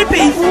beat. Give me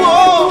beat.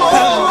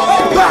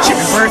 Whoa. She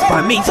reversed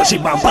by me, so she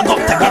bump up to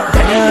get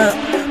better.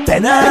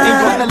 Ain't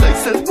got the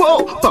license,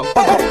 whoa. Bump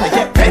up to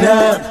get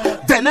better.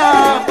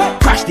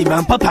 Crash the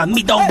bumper on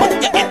me, dog, but you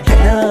get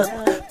better.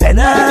 Ain't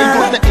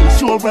got the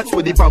insurance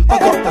with the bumper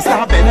got to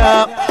start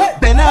better.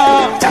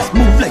 Just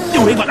move like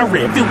you ain't got a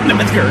review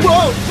limit, girl.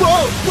 Whoa.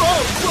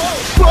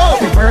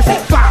 Reverse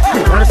it, bop,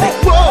 reverse it,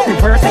 whoa.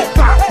 Reverse it,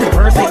 bop,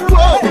 reverse it,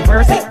 whoa.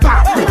 Reverse it,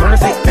 bop,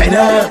 reverse it,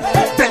 better.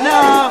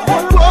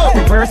 Whoa.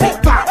 Reverse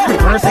it, bop,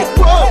 reverse it,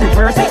 whoa.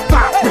 Reverse it,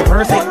 bop,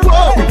 reverse it,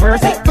 whoa.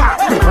 Reverse it,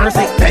 bop, reverse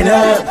it,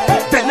 better.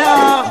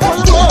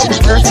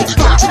 Reverse it,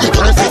 bop,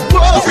 reverse it,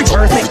 whoa.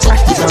 Reverse it,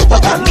 crash the girl,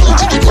 but I'm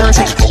not reverse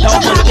it.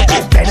 Don't want to get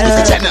it better.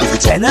 Reverse it,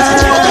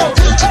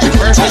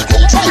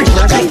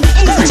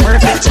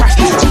 crash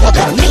the girl, but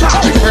I'm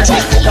not reverse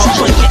it. Don't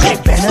want to get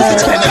it better.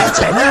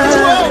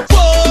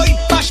 Boy,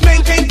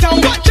 Bashman came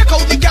down. Check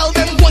out the gal,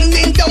 them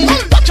winding down.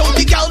 Watch out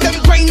the gal, them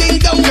grinding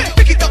down.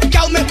 Pick it up,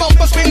 gal, me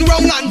bumper spin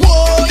round and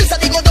boy, this a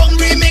the go down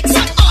remix.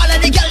 All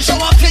of the gal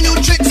show off the new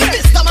tricks.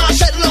 Mr.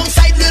 Marshall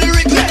alongside Little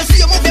Rick. Let me see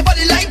you move your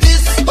body like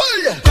this.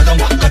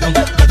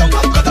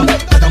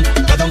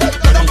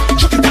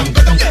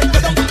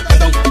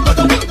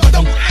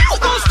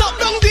 Don't stop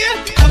down there.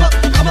 Come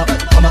up,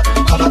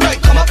 right,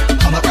 come up,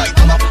 right,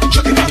 come up.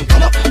 Chuck it down,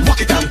 come up,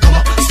 walk it down, come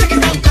up, stick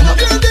it down, come up.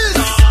 Hear this.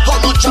 How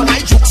much of my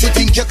jokes you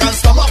think you can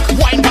stomach?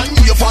 Wine man,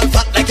 you fall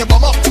flat like a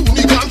bum up. 2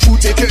 milligram true,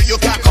 take care, you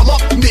can't come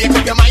up. Make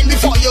up your mind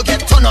before you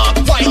get turn up.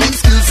 Whining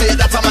skills, say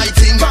that's my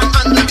thing.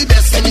 And the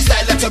best any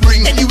style that you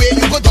bring. Anyway,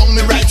 you go down,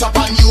 me right up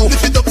on you.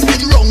 If it up,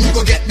 spin wrong, you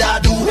go get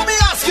that do. Let me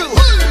ask you,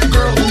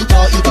 girl, who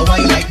taught you to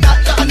wine like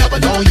that? I never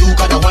know you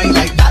gotta wine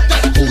like that.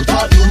 Who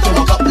taught you to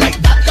walk up like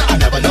that? I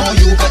never know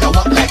you gotta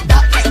walk like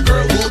that.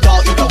 Girl, who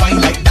taught you to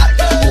wine like that?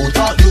 Who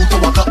taught you to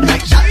walk up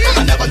like that?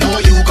 I never know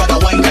you gotta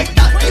wine like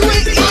that.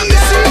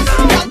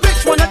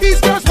 Which one of these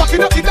girls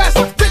walking up the best?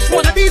 Which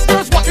one of these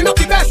girls walking up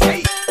the best?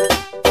 Hey.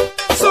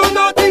 So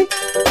naughty,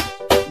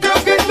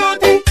 girls get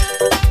naughty.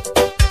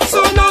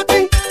 So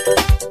naughty,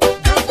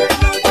 girls get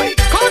naughty.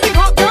 All the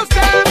hot girls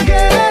down,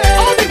 yeah.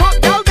 All the hot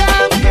girls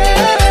down,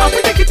 yeah. I'm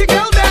with the kitty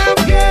girl down,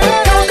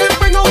 yeah. Tell them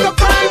bring out the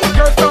prime.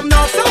 Girls from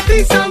north, south,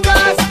 east, and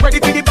west. Ready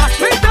for the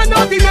bashment and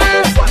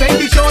naughtiness.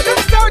 Baby, show them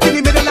start in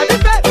the middle of the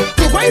bed.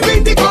 To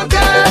win the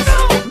contest.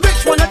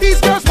 Which one of these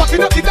girls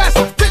walking up the best?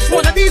 Which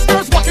one of these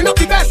girls walking up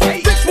the best?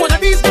 Hey. Which one of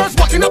these girls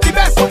walking up the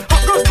best?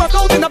 Hot girls brought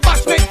out in a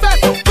bashment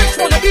fest. Which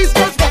one of these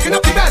girls walking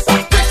up the best?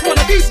 Which one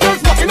of these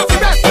girls walking up the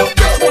best?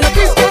 Which one of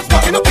these girls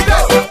walking up the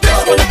best?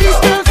 Which one of these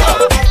girls?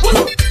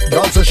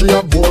 God says she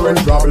a boring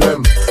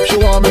problem. She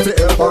want me to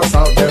help her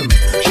solve them.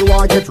 She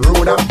want get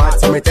rude and bad,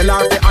 so me tell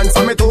her to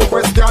answer me 2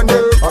 questions. I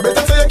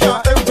better say you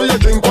can't empty your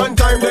drink one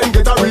time, then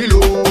get a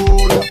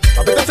reload.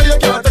 I better say you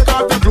can't take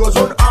off your clothes,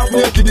 run half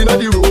naked inna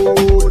the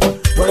road.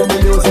 When the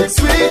music's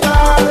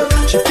sweeter,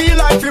 she feel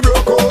like she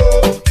broke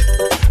out.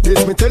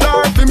 This me tell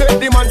her to make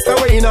the monster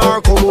way in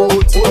her come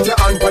out. Put your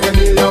hand on your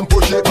knee and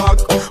push it back.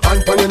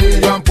 Hand on your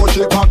knee and push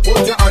it back.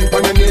 Put your hand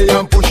on your knee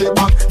and push it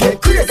back.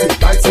 Get crazy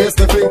like say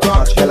Stephen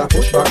Crouch. Tell her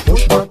push back,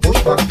 push back,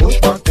 push back, push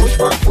back, push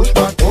back, push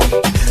back, push.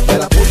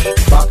 Tell her push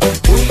back, push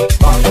back, push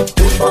back,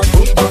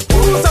 push back,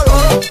 push.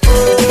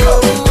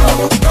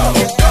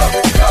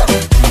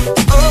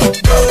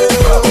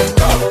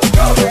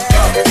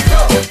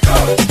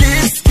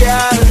 This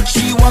girl,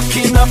 she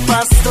walking up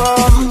a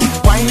storm,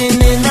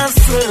 whining in a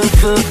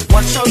circle.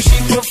 Watch how she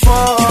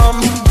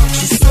perform.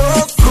 She's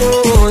so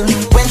cool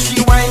when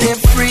she whine and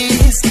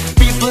freeze.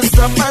 People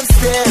stop and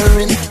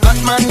staring. Got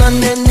man on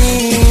their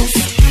knees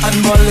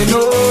and bawling. Oh,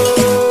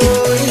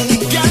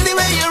 girl, the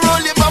way you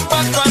roll your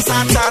bumper cause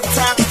heart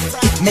attack,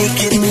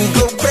 making me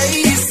go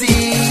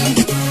crazy.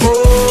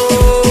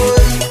 Oh,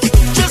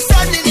 just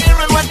standing here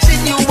and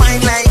watching you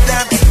whine like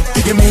that.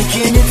 You're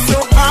making it so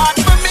hard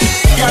for me.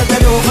 Girl,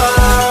 bend over,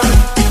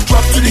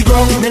 drop to the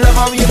ground. Me love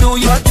how you do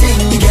your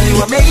thing. Girl,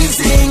 you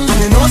amazing, and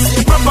you know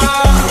say proper.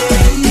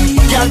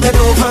 Girl, bend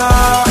over,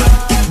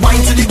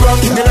 wine to the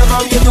ground. Me love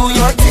how you do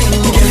your thing.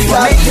 Girl, you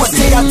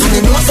amazing, and you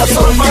know say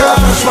proper.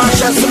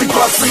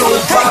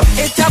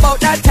 It's about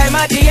that time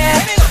of the year.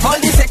 All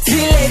the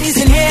sexy ladies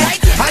in here,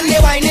 and they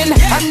whining,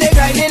 and they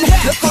grinding.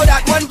 Look how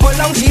that one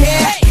pull on she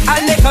hair,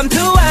 and they come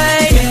to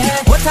wine.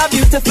 What a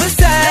beautiful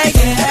sight.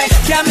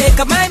 Can't make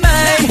up my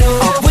mind.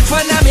 Which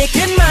one I'm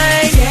making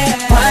mine?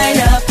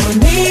 Wine up for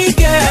me,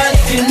 girl.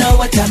 You know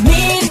what I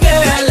mean,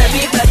 girl.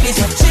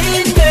 Everybody's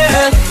watching,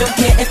 girl. Don't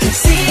care if you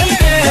see,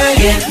 girl.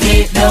 Give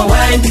me the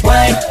wine,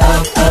 wine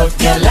out of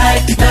your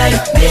lifetime.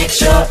 Make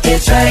sure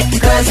it's right,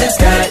 cause it's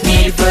got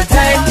me for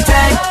time.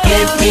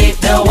 Give me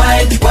the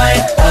wine,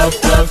 wine out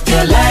of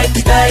your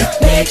lifetime.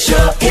 Make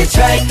sure it's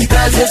right,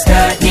 cause it's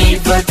got me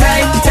for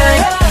time.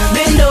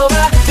 Bend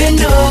over,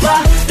 bend over,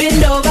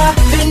 bend over,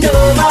 bend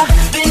over,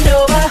 bend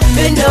over,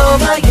 bend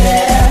over,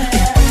 yeah.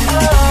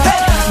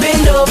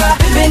 Bend over,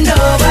 bend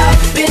over,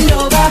 bend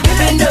over,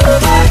 bend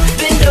over,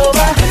 bend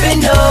over,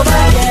 bend over,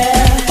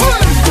 yeah.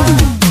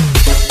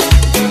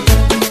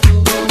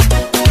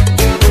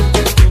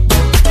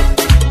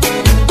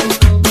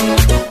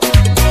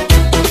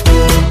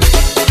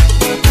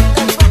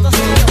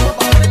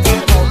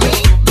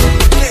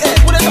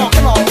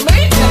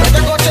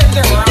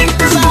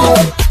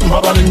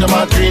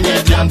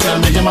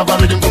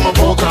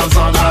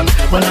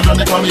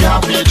 we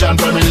have page and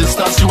Prime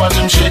Minister Stuart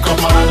him shake up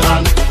man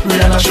hand.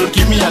 Rihanna should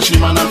give me a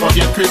shame and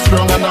forget Chris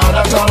Brown and all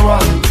that all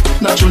one.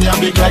 Naturally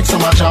I'm big like so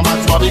much a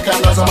Max Bobby can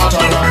doesn't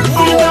matter run.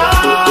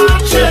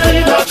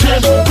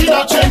 We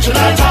not changing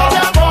at all.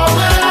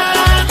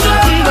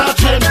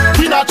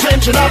 We not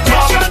changing at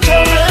all.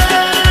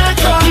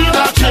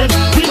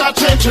 We not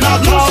changing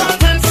at all.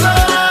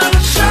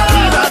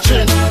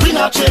 We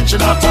not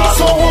changing at all.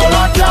 So hold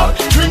on, girl,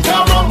 drink a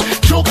rum,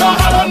 choke a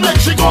hard and make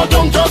she go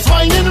down, just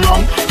whining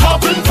wrong,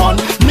 having fun.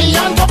 Me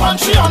and Papa and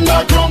she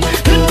underground.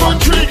 In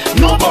country,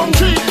 no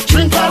boundary.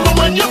 Drink a rum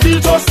when you feel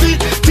thirsty.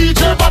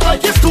 DJ but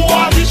like it's too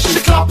hard. She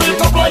clap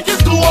it up like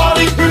it's too hard.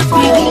 We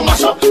go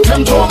mash up,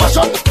 them to mash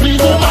up. We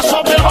go mash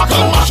up, they rock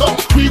and mash up.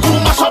 We go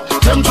mash up,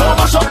 them to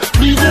mash up.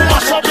 We go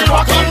mash up, they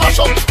rock and mash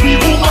up. We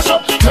go mash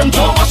up, them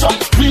to mash up.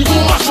 We go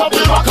mash up,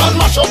 they rock and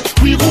mash up.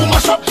 We go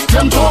mash up,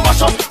 them to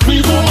mash up.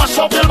 We go mash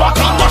up, they rock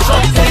and mash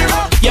up.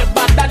 You're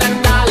better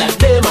than all of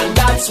them, and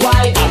that's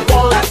why I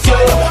want you.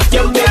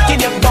 You're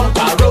making your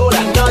bumper roll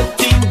and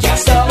nothing can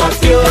stop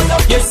you.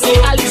 You say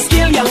all this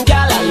skill, young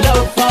girl, I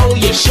love how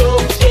you show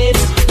it.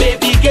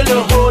 Baby girl,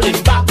 you're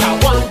holding back. I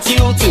want you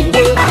to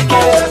work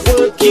it,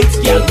 work it,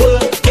 girl,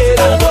 work it,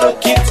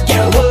 work it,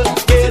 girl, work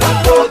it,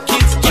 work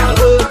it, girl,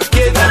 work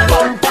it.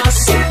 Bumper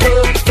so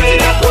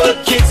perfect,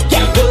 work it,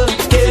 girl, work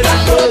it,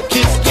 work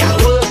it, girl,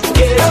 work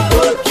it,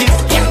 work it,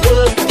 girl,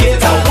 work it.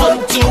 I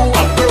want to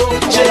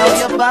approach it. How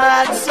you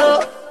bad so?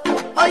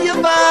 How you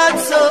bad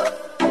so?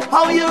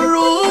 How you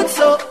rude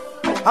so?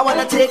 I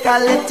wanna take a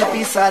little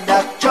piece of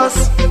that.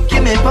 Just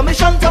give me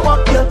permission to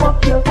walk you.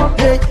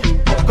 Hey,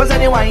 cause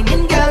any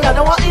whining girl, I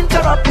don't want to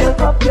interrupt you.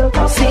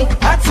 See,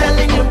 I'm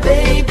telling you,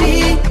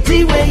 baby,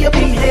 the way you're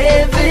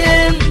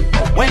behaving.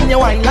 When you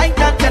whine like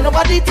that, tell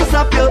nobody to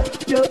stop you.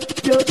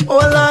 Oh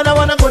Lord, I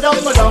wanna go down.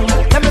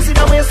 Let me see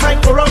the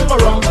waistline go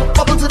wrong.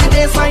 Bubble to the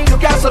baseline, you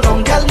can't sit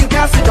down. Girl, you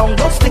can't sit down.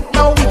 Don't stick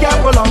now, we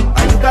can't go long.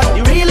 And you got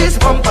the realest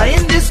bumper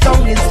in this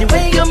town. It's the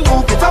way you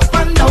move it up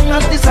and down.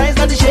 And the size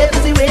and the shape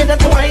is the way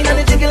that you whine and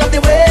the jiggle of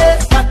the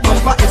waist. That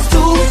bumper is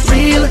too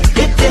real,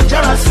 it's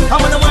dangerous. I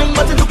wanna whine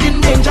but it's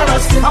looking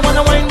dangerous. I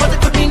wanna whine but it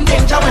could be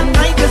danger. When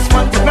I just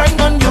want to grind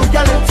on you,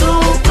 girl, it's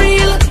too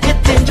real,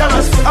 it's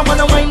dangerous. I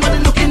wanna whine but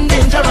it's looking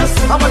dangerous.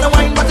 I wanna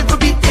whine but it could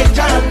be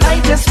danger. And I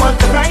just want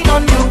to grind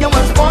on you. You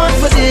was born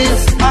for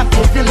this, I'm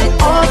feeling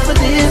all for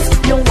this.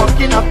 You're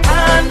walking up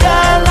and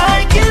I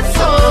like it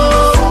so.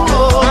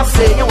 I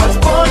say you was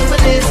born for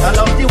this. I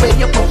love the way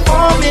you're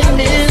performing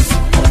this.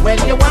 When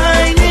you're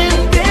whining,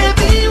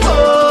 baby,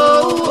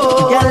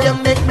 whoa. Girl, you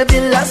make me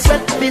feel a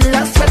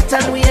sweat,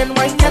 and we ain't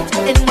wine yet,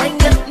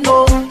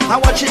 no. I'm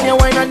watching you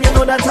whine and you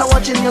know that I'm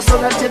watching you, so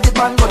that you dip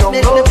and go down.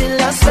 Make me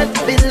feel a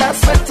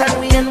sweat, and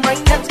we ain't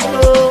wine yet,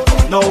 no.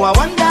 No, I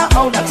wonder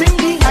how that thing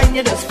behind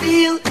you just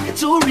feel. It's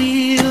too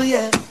real,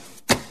 yeah.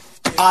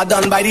 I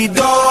done by the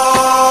door.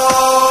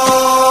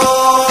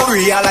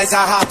 Realize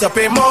I have to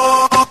pay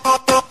more.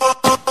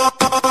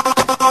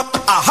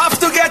 I have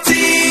to get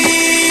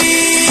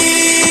in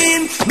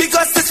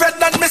because this red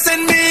not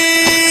missing me.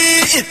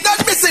 It's not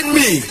missing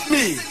me.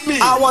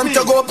 I want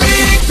to go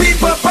big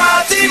people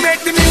party,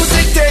 make the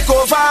music take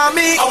over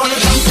me. I wanna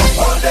jump up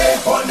all day,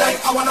 all night.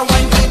 I wanna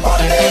wind up all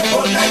day,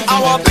 all night.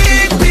 I want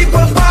big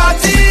people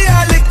party,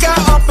 a liquor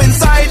up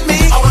inside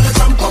me. I wanna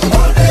jump up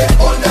all day,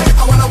 all night.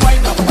 I wanna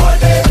wind up all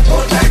day,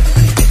 all night.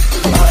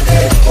 All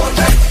day, all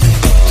night.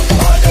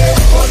 All day,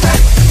 all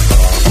night.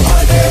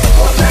 All day,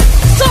 all night.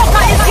 So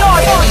how is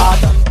yours?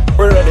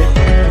 We're ready,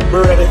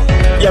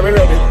 yeah, we're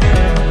ready,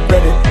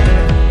 we're ready,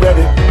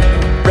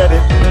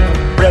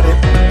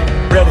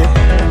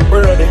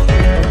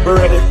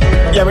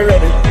 yeah, we're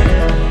ready,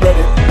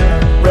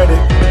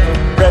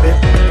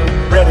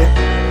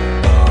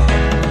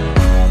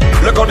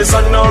 Look how the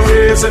sun now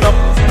raising up,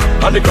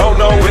 and the crowd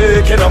now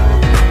waking up.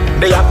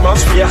 The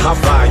atmosphere have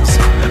vibes,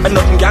 and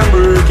nothing can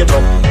break it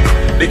up.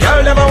 The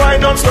girl never wine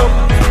non-stop,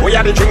 we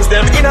had the drinks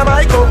them in a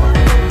my cup.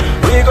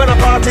 We gonna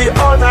party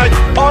all night,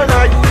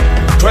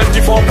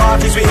 24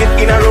 parties we hit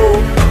in a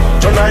row.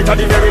 Tonight at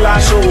the very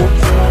last show,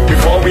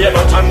 before we are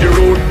out on the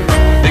road.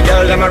 The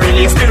girl them a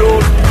release the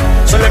road.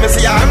 So let me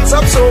see your hands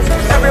up, so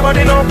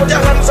everybody know, put your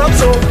hands up,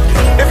 so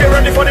if you're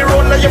ready for the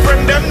road, let your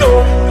friend them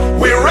know.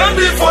 We're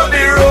ready for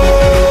the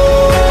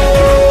road.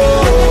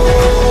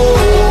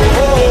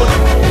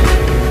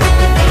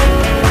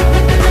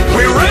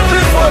 We're ready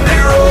for the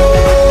road.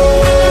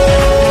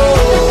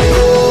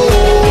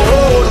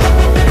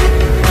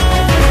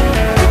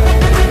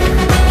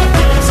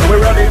 So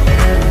we're ready,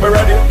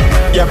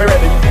 yeah, we're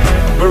ready,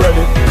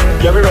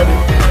 yeah, we're ready,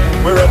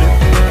 we're ready,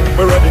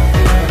 yeah, we're ready.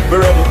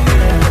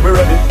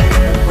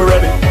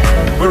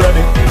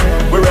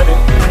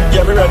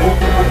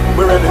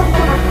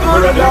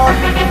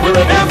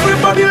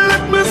 Everybody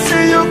let me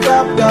see you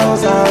clap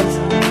those hands.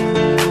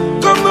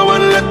 Come now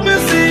and let me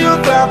see you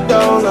clap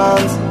those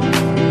hands.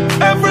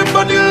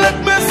 Everybody let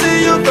me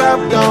see you clap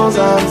those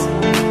hands.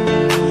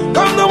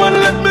 Come now and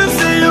let me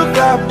see you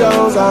clap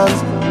those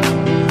hands.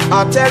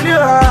 I'll tell you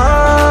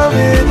how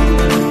it,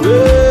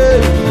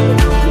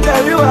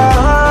 tell you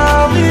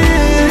how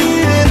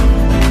it.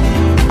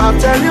 I I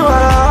tell you I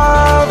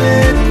love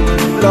it,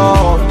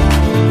 Lord.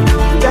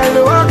 Tell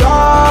you I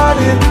got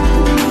it,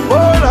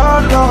 oh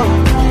Lord, Lord.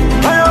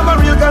 I am a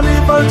real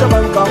carnival to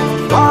Bangkok.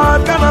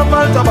 What kind of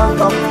Malta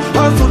Bangkok?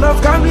 As soon as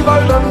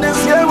carnival done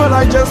this year, well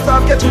I just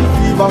start catching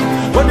fever.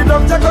 When the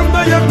doctor come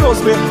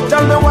diagnose me,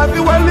 tell me why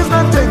the world is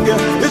not thinking.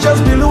 It's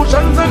just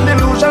delusions and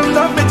delusions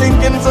of me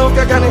thinking, so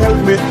can you help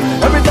me?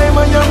 Every time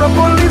I hear a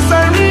police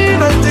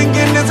siren, I'm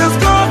thinking this is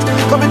God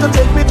coming to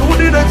take me to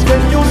the next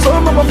venue, so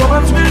my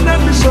performance will not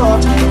be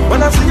short. When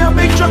I see a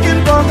big truck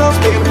in Port of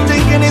Spain,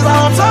 thinking it's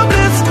out of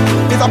bliss.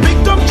 It's a big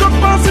dump truck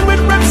passing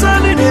with red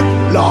sand in it.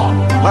 Lord,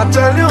 I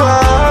tell you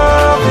I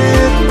love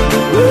it.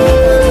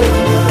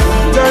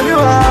 Tell you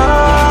I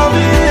love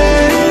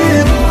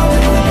it.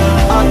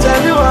 I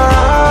tell you I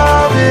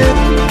love it.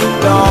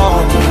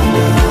 Lord,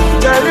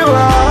 tell you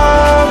I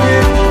love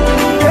it.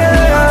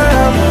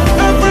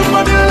 Yeah,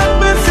 everybody let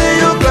me see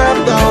you clap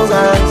those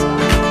hands.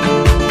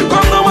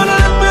 Come on,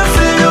 let me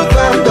see you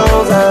clap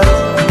those hands.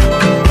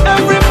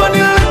 Everybody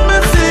let me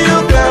see you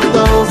clap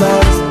those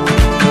hands.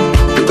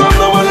 Come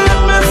on, let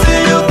me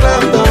see you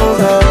clap those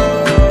hands.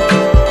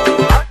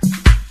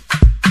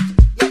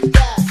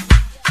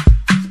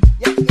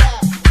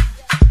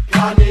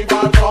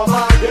 Carnival come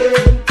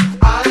again.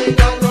 I ain't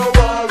got no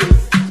worries,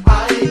 I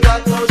ain't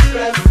got no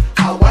stress. I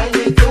want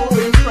it to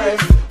impress.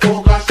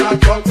 Oh gosh, I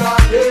drunk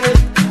again.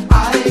 I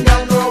ain't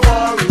got no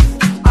worries,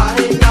 I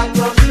ain't got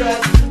no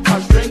stress.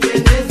 Cause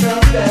drinking is the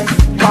best.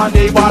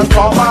 Carnival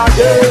come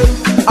again.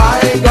 I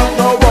ain't got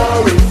no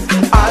worries,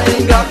 I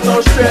ain't got no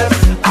stress.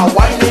 I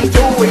want it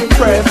to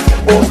impress.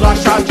 Oh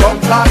gosh, I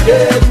drunk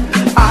again.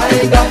 I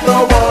ain't got no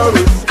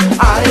worries,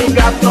 I ain't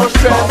got no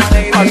stress.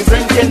 Cause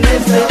drinking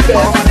is the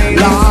best.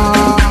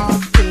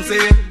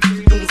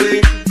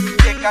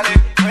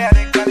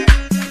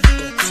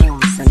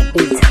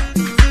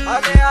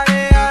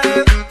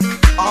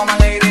 All my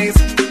ladies,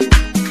 I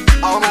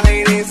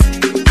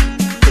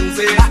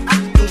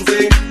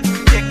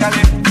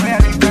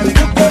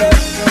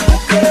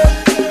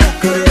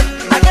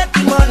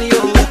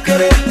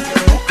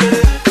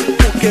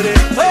get the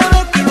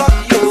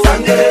money, oh,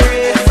 sangre,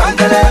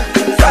 sangre,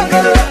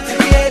 sangre, till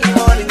the early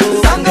morning, oh,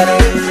 sangre,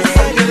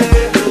 sangre,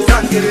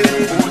 sangre,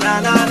 oh na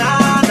na na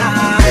na,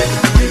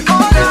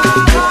 oh na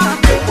na,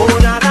 oh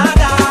na na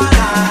na na,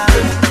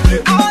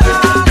 oh na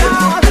na,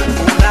 oh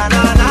na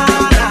na na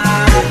na,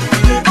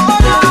 oh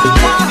na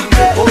na,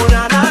 oh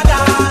na na na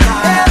na.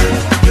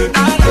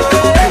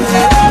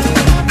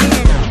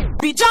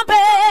 Be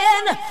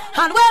jumping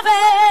and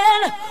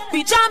waving, be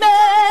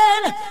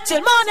jamming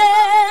till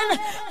morning.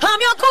 I'm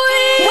your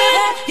queen,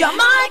 you're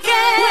my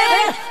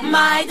king,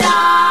 my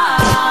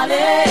darling.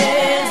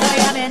 So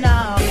hear me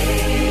now.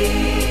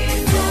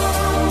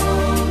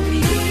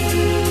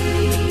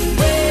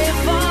 Wait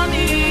for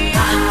me. I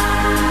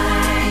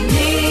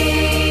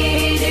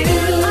need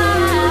you.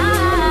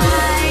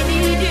 I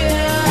need you.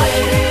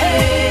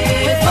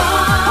 Wait for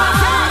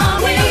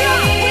me.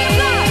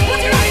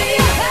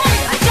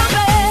 I'm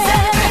jumping,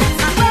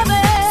 I'm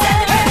waving,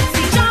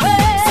 be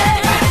jumping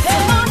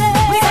till morning.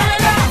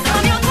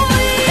 I'm your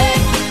queen,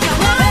 you're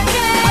my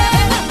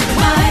king,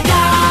 my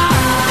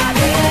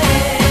darling.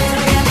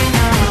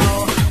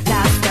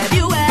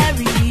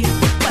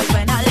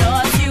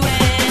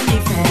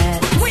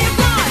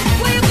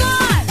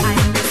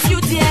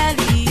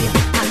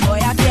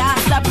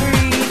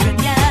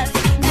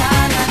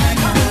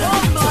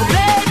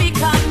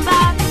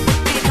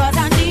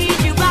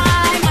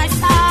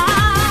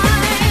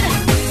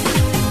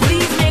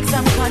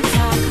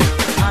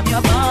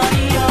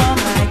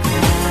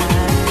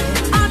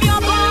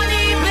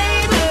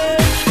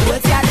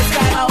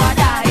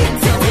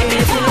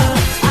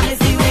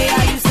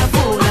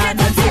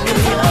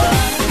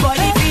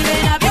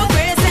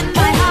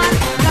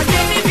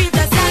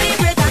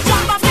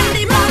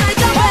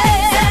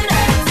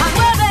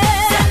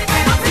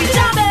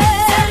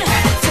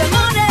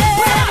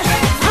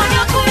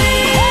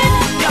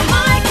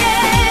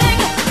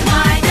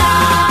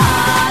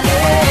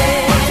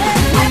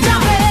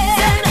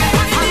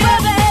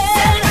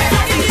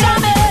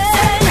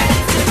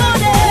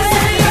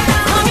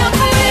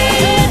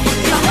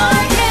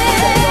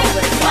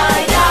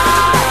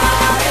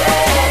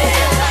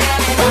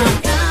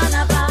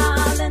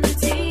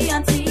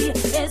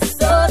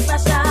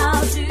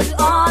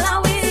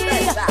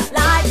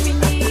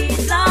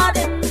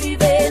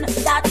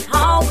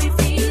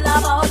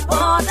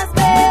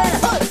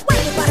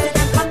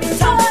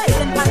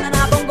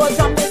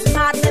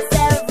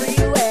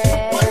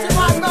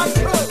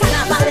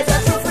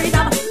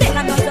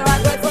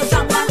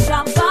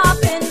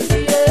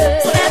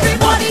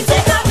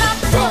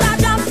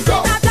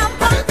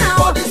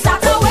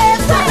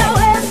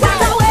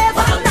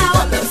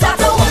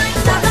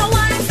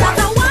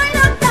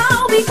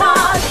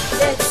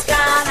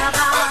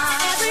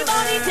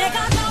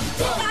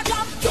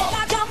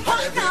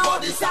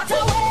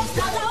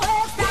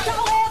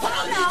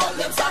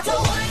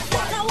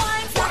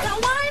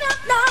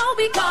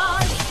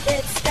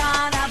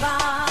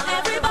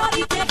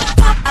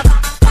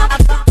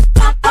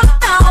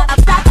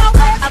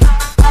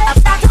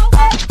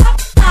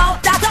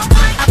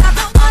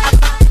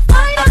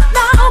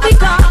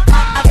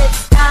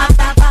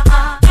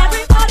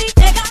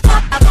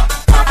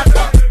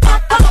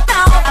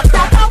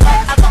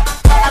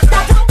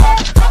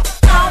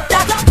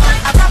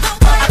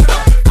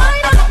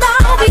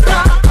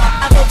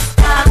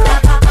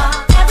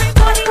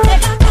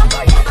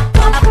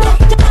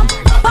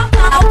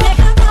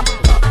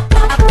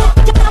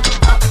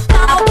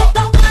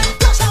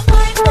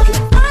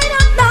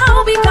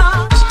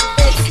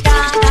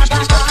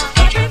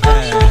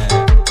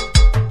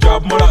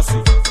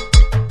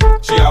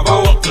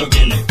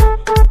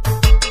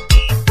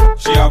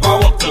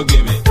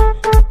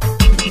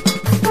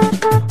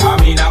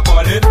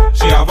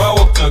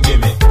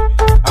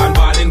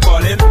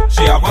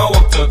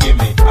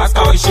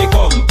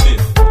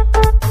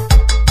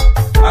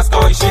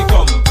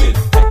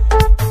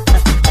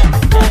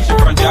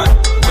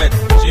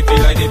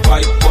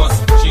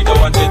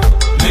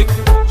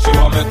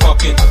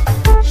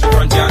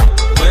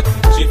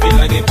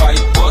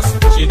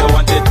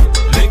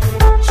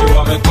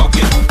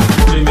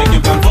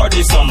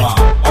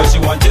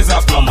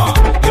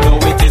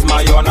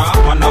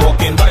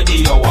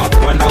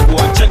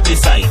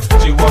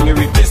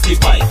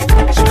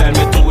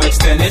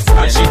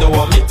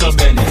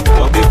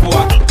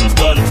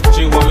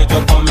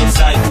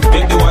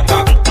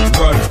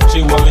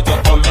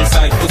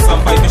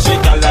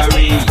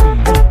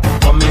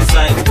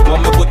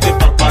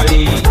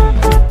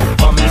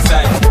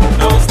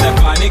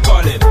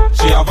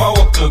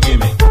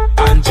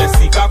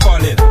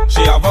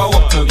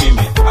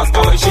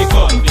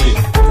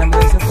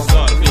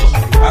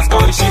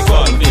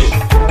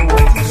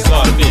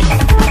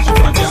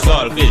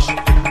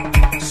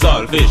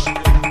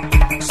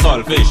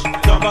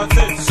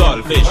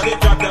 saltfish. When they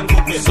drop them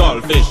cooking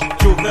saltfish.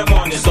 Choke them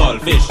on the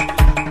saltfish.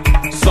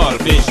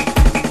 Saltfish.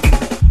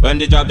 When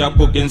they drop them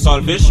cooking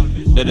saltfish,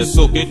 they just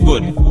soak it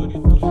good.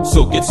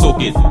 Soak it,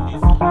 soak it.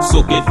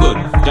 Soak it good.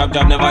 Jab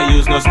never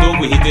use no stove.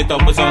 We heat it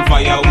up with some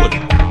firewood.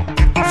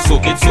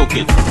 Soak it, soak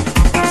it.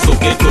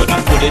 Soak it good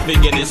and put it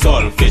big in the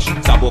saltfish.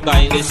 Saboka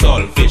in the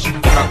saltfish.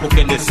 If I cook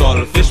in the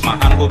saltfish, my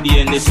hand go be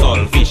in the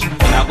saltfish.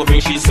 And I go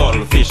bring she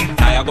saltfish.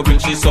 Now I go bring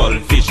she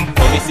saltfish.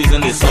 For me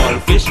season the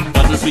saltfish,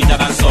 nothing sweeter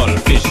than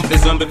saltfish.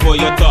 Listen before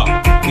you talk,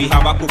 we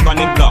have a cook on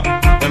the block.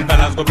 Them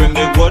fellas go bring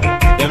the wood,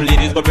 them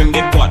ladies go bring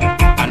the pot.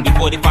 And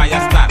before the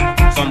fire start,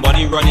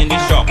 somebody run in the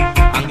shop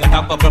and get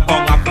a couple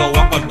pound of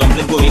flour, cause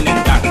dumpling go in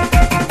and that.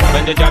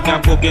 When they drop their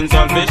cooking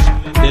saltfish,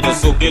 they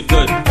just soak it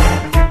good.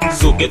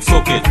 Soak it,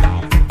 soak it.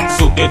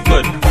 Soak it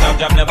good.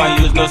 Jab never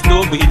use no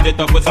stove. We heat it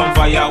up with some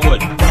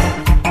firewood.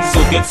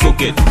 Soak it,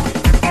 soak it.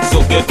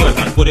 Soak it good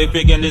and put it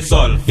big in the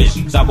saltfish.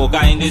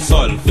 Saboka in the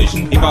saltfish.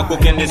 If I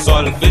cook in the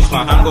saltfish,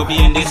 my hand go be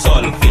in the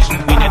saltfish.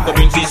 We net go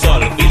bring she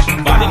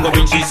saltfish. Balling go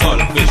bring she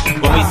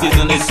saltfish. But we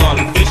season the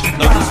saltfish.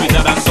 Nothing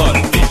sweeter than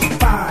saltfish.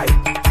 Pipe,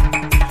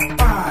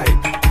 pipe.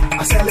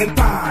 I selling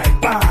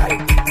pipe, pipe,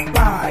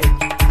 pipe,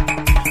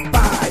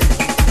 pipe.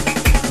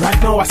 Right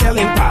now I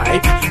selling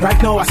pipe.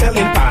 Right now I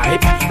selling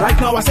pipe. Right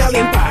now I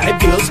selling pipe,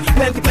 girls,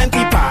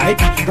 plenty pipe.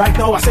 Right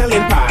now I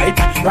selling pipe.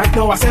 Right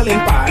now I selling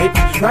pipe.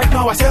 Right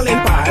now I selling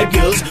pipe,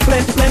 girls,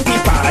 plenty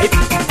pipe.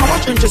 How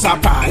much inches are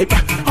pipe?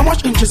 How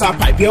much inches are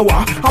pipe you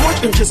want? How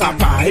much inches are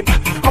pipe?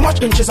 How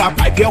much inches are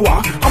pipe you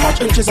want? How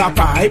much inches are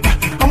pipe?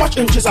 How much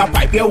inches are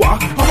pipe you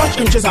want? How much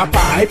inches are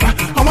pipe?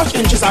 How much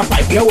inches are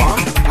pipe you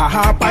want? I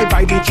have pipe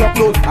by the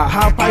truckload. I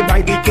have pipe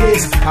by the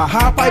case. I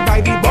have pipe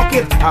by the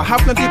bucket. I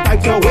have plenty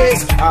pipe your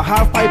waist. I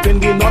have pipe in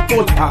the North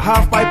Pole. I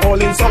have pipe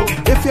all in South.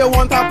 If you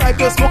want a pipe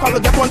to smoke, I'll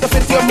get one to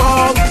fit your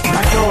mouth.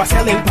 Right now I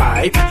selling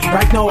pipe.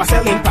 Right now I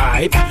selling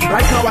pipe.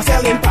 Right now I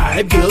selling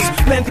pipe, girls,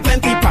 plenty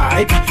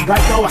pipe.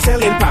 Right now I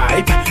selling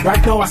pipe.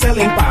 Right now I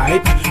selling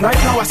pipe.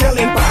 Right now I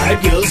selling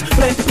pipe, girls,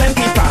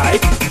 plenty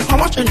pipe. How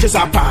much inches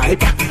are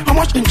pipe? How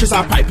much inches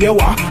are pipe you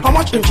want? How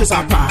much inches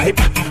are pipe?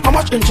 How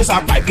much inches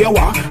are pipe you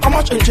want? How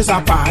much inches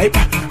are pipe?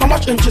 How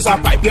much inches are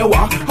pipe you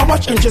want? How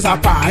much inches are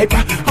pipe?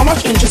 How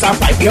much inches are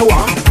pipe you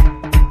want?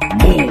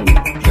 Move,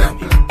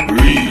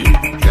 read,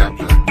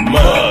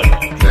 mud,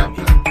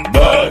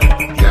 bud.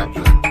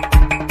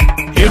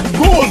 It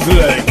goes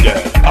like that.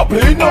 I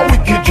play no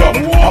wicked job. I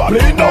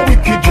play no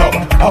wicked job.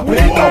 I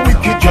play no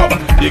wicked job.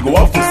 They go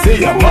off to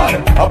say I'm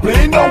mad. I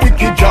play no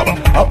wicked job.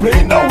 I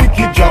play no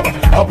wicked job.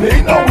 I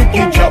play no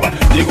wicked job.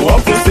 They go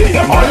off to say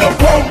I'm mad. All you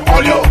come,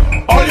 all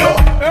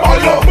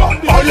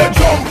you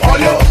jump, all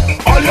you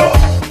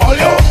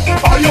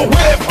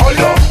wave, all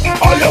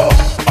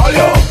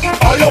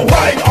you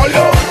wine, all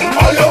you.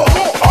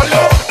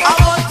 I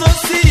want to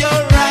see your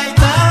right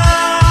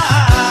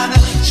hand.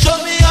 Show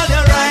me on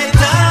your right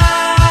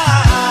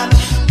hand.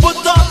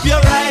 Put up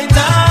your right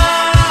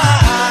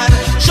hand.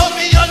 Show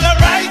me on your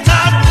right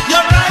hand.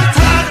 Your right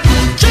hand.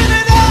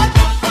 Trinidad.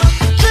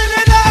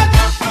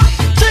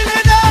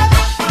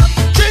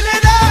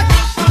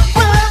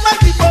 Where are my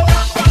people?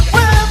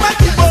 Where are my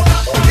people?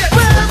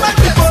 Where are my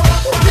people?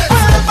 Where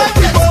are my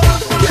people?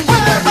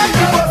 Where are my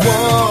people?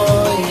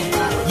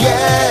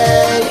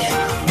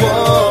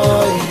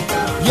 Boy,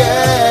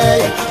 yeah,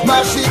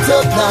 mash it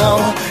up now,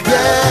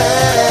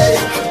 yeah,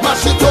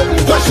 mash it up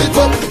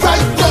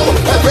right now.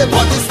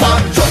 Everybody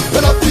start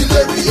jumping up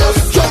hilarious,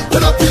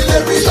 jumping up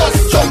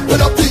hilarious,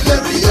 jumping up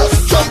hilarious,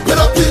 jumping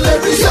up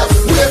hilarious.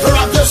 Wave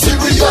around the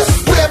serious,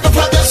 wave the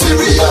flag the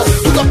serious.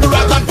 Put up the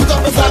rag and put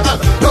up the flag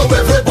and now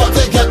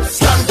everybody get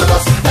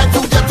scandalous, like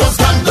you get us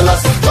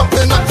scandalous,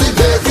 jumping up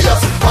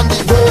hilarious. On the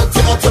road,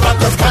 Timothy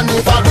Rockers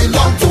carnival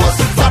belong to us.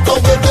 Start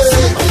away the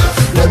serious.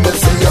 Let me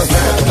see you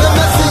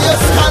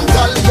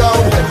scandal, yo.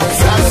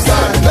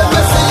 Scandal. Let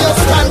me see you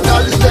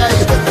scandal, yeah.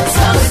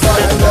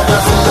 Scandal. Let me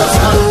see you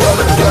scandal,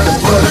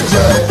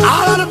 yeah.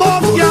 All of the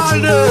above,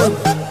 y'all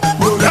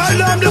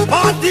them the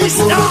party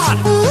start.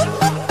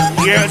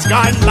 Years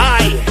gone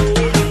by,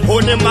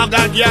 only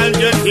maga girl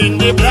just in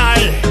the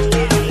blind.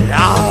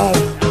 Love,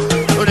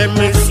 so them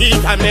me see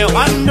it and me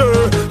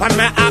wonder, and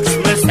me ask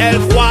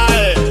myself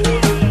why.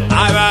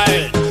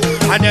 Alright,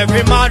 and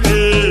every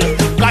model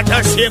got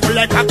a shape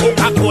like a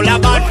Coca-Cola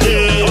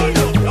bottle.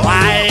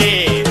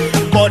 Why?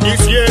 But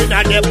this year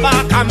at the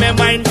back of my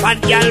mind,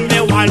 fat girl me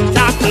want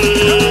tackle.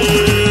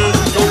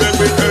 So let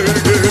me tell you,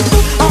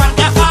 I want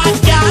a fat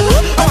girl,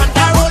 I want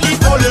a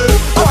roly-poly,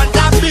 I want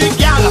a big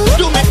girl,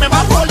 to make me my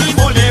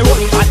roly-poly.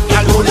 Roll fat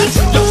girl, roll it,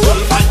 just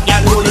roll fat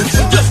girl, roll it,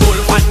 just roll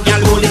fat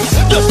girl, roll it,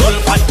 just roll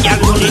fat girl,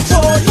 roll it.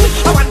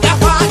 I want a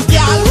fat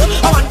girl,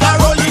 I want a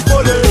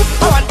roly-poly,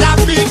 I want a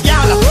big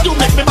girl, to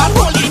make me my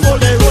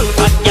roly-poly. Roll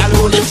fat girl,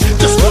 roll it,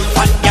 just roll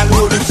fat girl,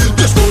 roll it,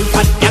 just roll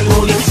fat girl,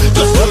 roll it,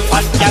 just roll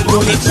fat girl,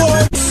 roll it.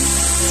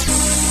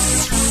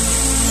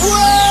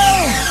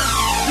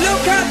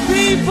 Look at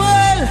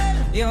people,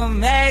 you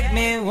make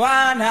me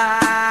wanna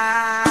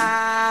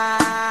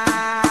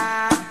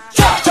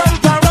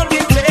jump around the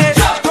place. I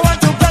want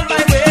to burn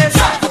my waist,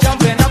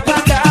 jumping up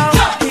and down,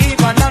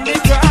 even on the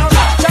ground.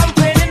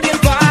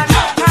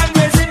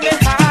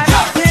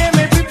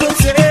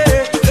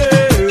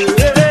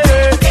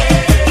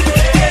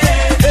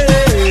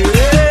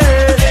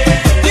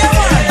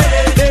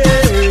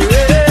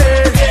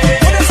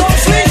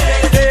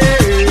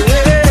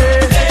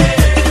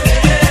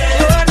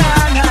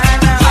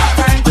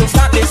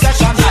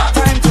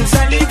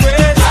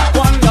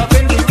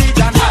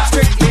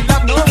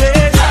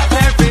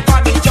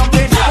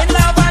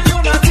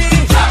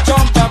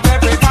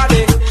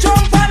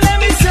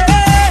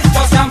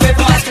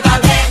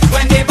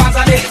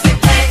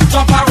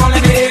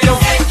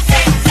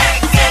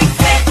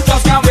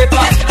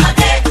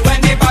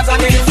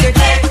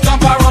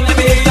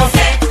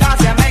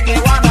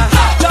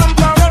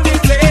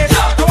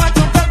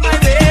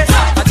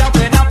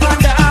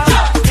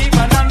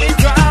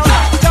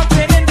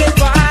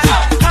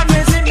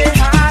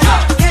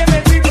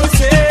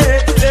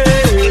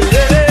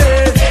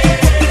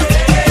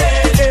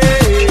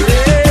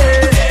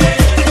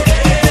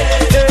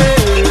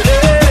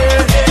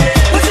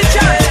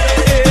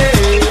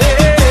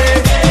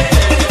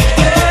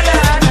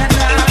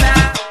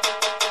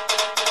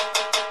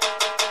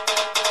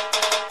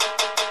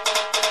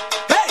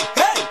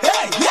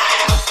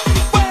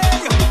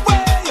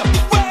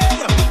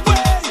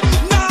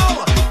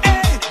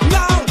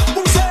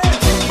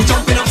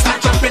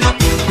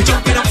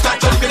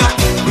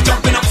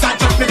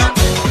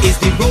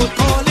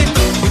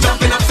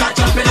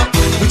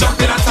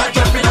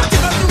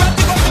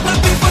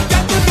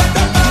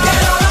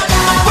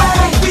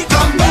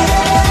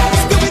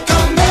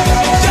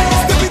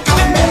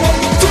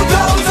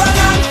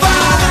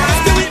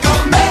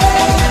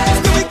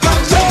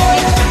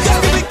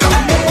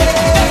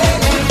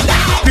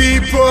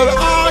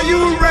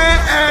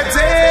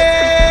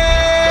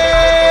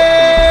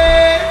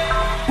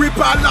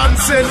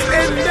 balancing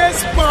in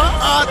this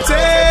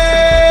party.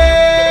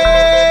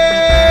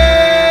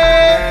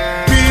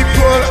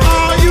 People,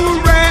 are you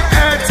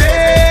ready?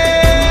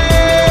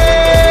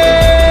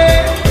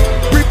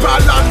 We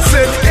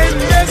balancing in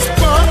this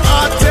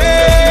party.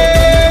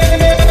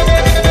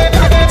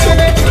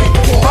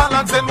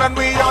 Balancing when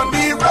we on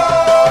the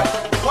road.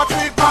 What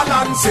we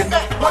balancing?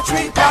 What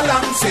we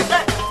balancing?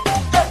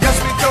 Yes,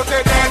 we go to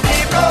the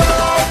road.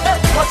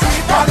 What we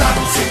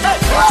balancing?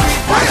 What we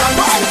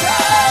balancing?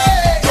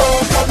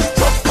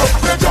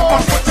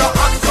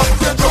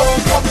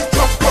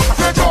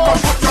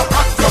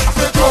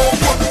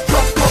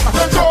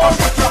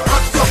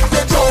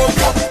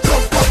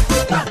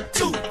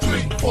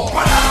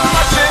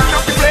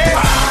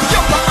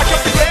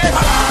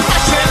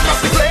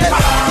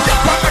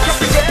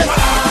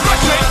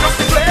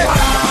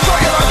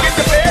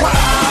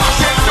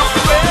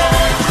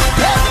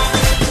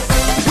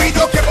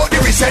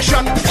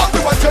 All we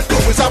want to do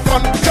is have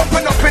fun,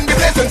 jumping up in the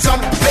blazing sun,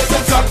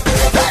 blazing sun.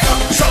 Hey,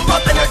 some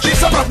of energy,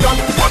 some of done.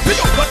 What we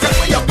up, what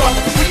we have done.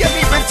 We ain't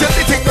even till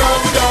the thing down.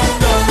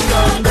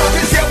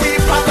 This year we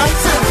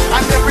balancing,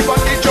 and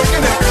everybody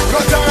joking it. No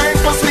time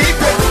for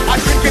sleeping, I'm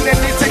drinking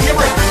anything you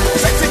bring.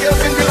 Sexy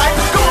girls in the light,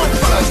 come on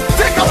fellas,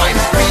 take a line.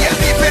 We ain't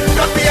leaving,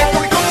 not we ain't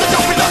going to come to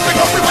jump, we love to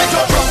go, we might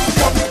jump, jump,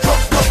 jump,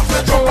 jump, jump,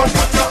 jump, and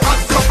put your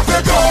hands up, jump,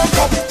 jump,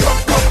 jump,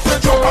 jump, and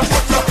put your hands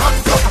up, jump,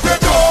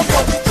 jump,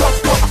 jump,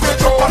 jump, and put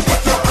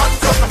your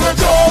hands up, jump,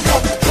 jump,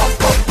 jump,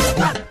 jump.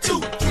 1, 2,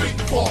 3,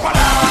 4.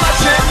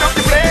 Mashing up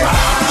the place,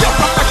 jump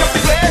back, mash up the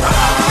place.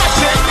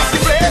 Mashing up the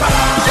place,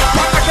 jump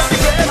back, mash up the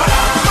place.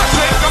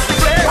 Mashing up the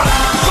place,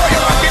 so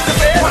you rock in the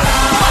place.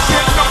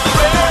 Mashing up the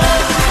place.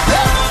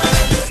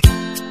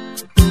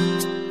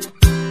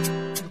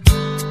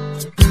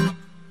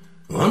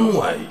 One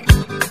way.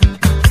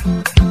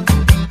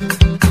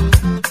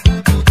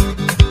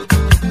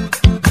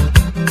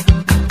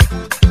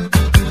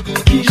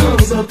 Qui j'en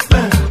sais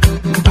pas,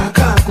 pas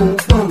qu'à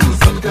comprendre,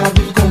 ça qu'à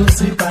vivre comme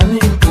c'est pas ni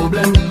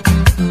problème.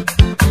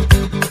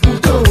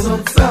 Pourtant, ça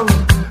savent,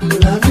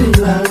 la vie,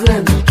 la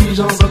reine, qui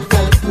j'en sais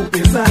pas, pour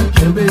que ça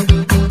kembe.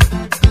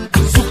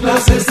 Souple là,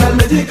 c'est ça le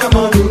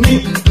médicament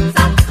unique.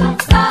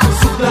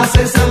 Souple là,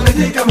 c'est ça le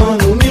médicament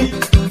unique.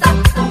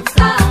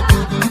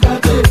 Pas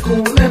de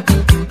connaître,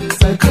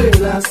 ça crée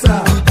la ça,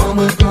 pas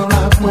moins quand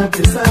la point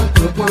que ça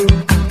peut prendre.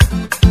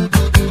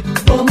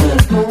 Pas moins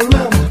quand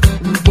là,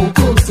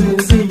 beaucoup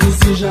saisir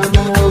si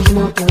jamais je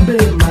m'en tombé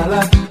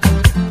malade.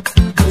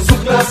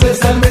 Souple là, c'est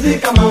ça le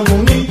médicament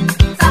unique.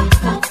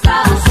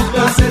 Souple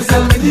là, c'est ça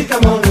le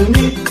médicament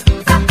unique.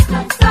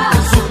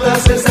 Souple là,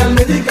 c'est ça le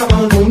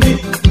médicament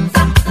unique.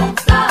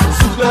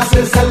 Souple là,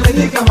 c'est ça le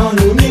médicament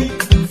unique.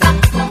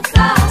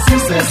 Si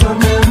c'est ça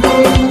même, on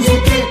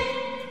musique.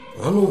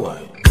 On nous voit.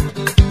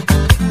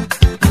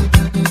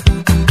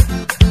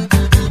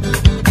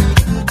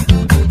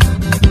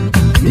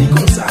 Mi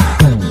comme ça,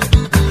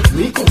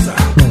 mi comme ça,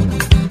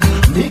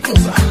 mi comme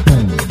ça,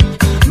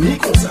 mi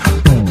comme ça,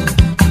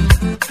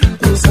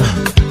 comme ça,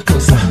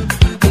 comme ça,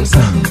 comme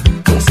ça,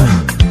 comme ça,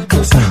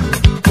 comme ça,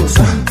 comme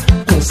ça,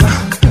 comme ça.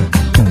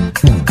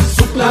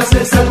 Souple là,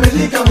 c'est ça le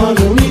médicament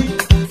unique.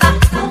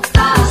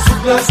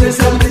 Souple là, c'est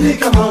ça le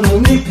médicament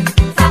unique.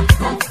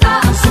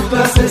 Souple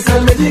là, c'est ça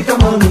le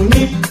médicament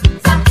unique.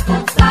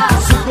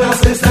 Souple là,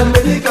 c'est ça le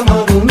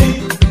médicament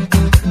unique.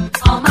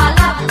 En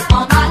malade,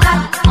 en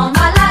malade, en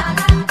malade.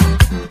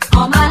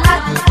 En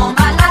malade, en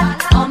malade,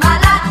 en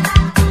malade.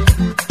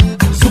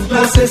 Souple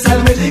là, c'est ça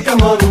le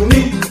médicament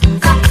unique.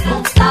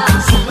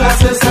 Souple là,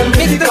 c'est ça le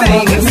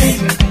médicament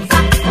unique.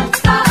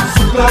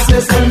 Souple là,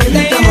 c'est ça le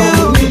médicament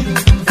unique.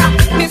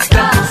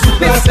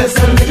 Souple là, c'est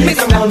ça le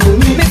médicament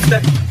unique.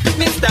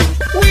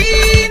 We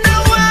no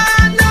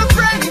want no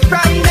friend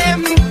from them.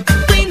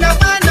 We no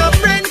want no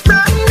friend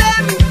from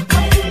them.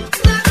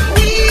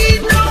 We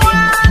no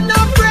want no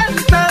friend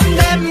from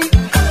them.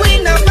 We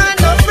no want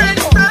no friend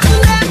from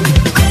them.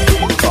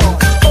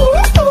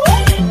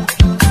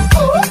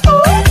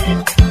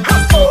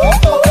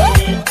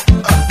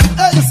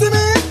 Hey, you see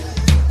me?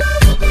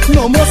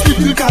 No more sleep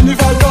till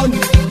carnival done.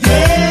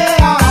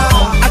 Yeah,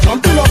 I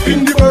jumping up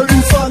in the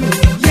burning sun.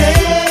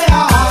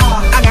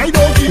 Yeah, and I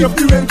don't care if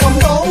the rain come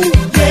down.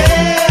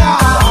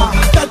 Yeah,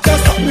 that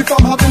just stop me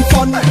from having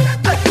fun.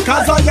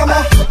 Cause I am a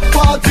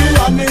party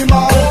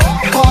animal,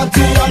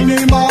 party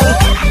animal,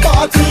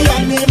 party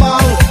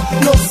animal.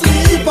 No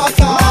sleep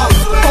at all.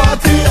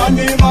 Party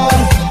animal,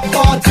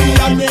 party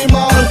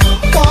animal,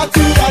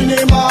 party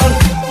animal.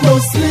 No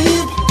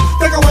sleep.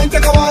 Take a wine,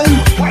 take a wine.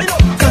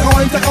 Take a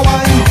wine, take a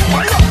wine.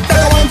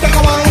 Take a wine, take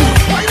a wine.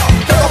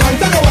 Take a wine,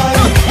 take a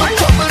wine.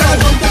 Jump me down,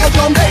 jump, take a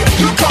jump.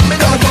 You cut me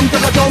down, jump,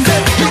 take a jump.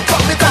 You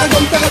cut me down,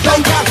 jump, take a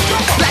jump.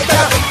 Like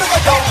that, take a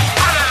jump.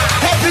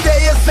 Every day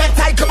is sweat,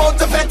 I come out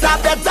to vet, I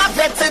better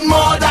vetting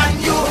more than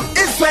you.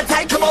 It's sweat,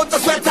 I come out to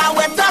sweat, I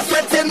wet, I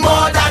sweating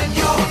more than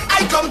you.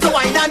 I come to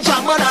wine and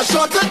jam on a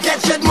shot to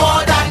catch it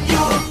more than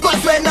you.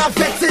 Cause when I'm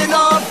vetting,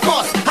 of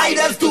course, I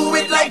just do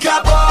it like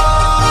a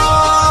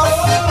boss.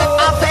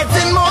 I'm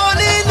vetting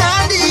morning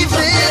and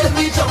evening.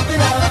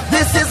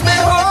 This is my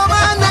home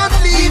and I'm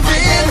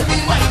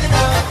leaving.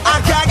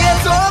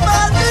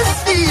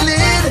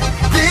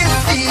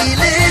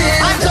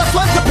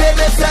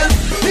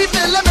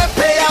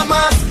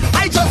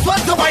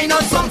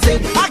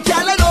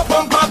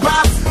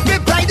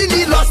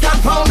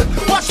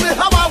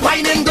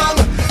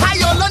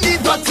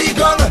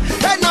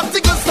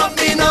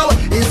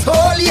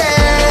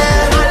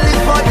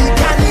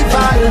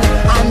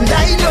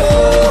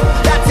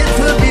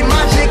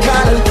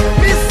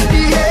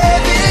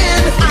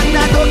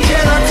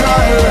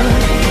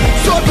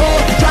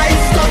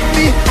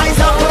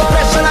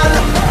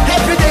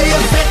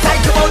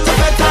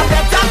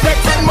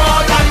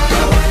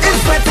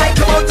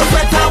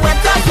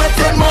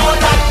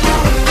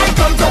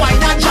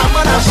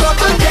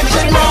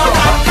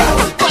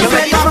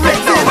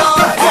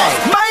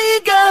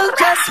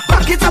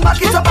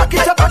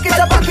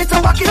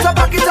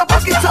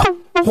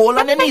 Hold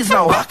on your knees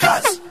now,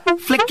 backers.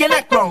 Flick your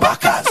neck round,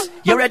 backers.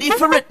 You ready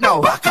for it now,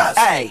 backers?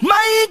 Hey,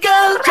 my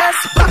girl,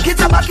 just back it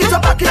up, back it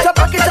up, back it up,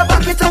 back it up,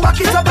 back it up, back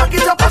it up, back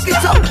it up, back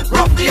it up.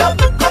 Rough me up,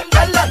 come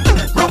girl,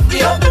 rough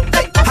me up.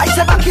 Hey, I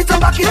say back it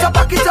up, back it up,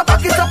 back it up,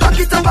 back it up, back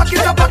it up, back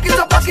it up, back it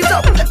up, back it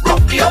up.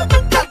 Rough me up,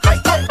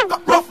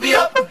 rough me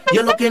up.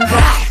 You're looking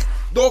rough.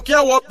 Don't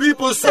care what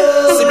people say.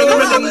 See me,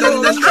 see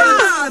me,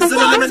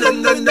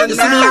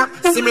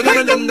 see me,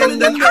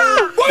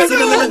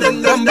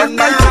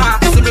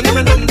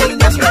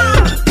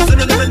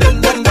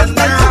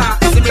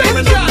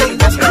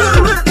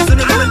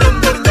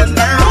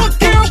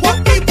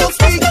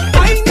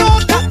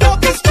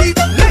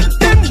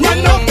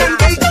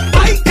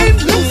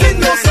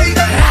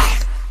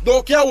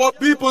 don't care what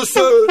people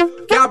say.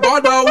 Can't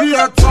bother we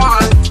at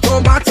all. No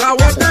matter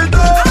what they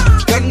do,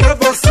 they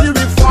never see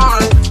me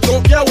fall.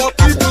 Don't care what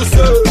people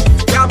say.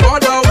 Can't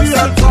bother we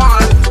at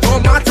all. No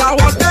matter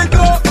what they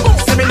do.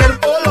 See me then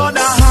all on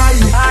the high.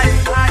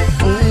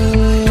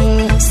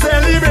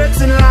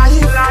 Celebrating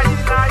life.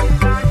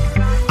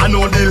 I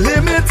know the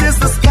limit is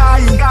the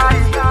sky.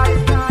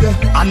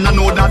 And I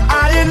know that I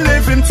ain't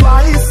living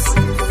twice.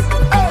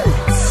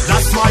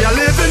 That's why I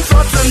living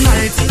for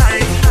tonight.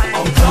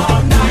 On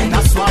cloud nine.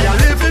 That's why I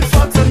living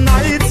for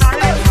tonight.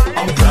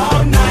 On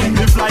cloud nine.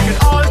 Live like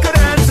it all could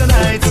end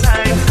tonight.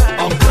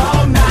 On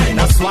cloud nine.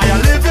 That's why I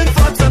living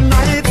for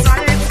tonight.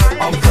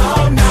 On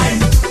cloud nine.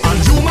 And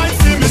you might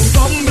see me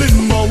stumbling,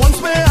 but once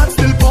my heart's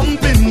still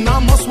pumping, I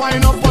must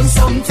wind up on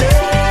something.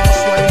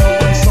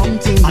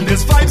 And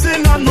there's vibes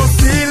in and no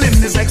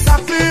ceiling. It's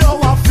exactly how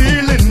I'm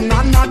feeling,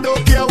 and I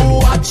don't care who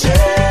watch it.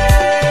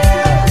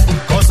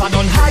 Cause I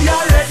don't hire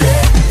already.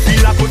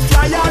 Feel I could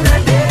fly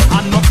already.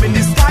 I'm up in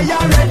the sky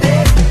already.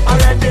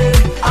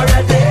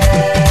 Already.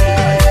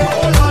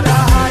 Oh Lord, I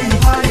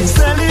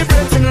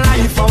celebrating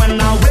life. And when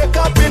I wake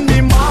up in the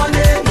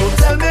morning, don't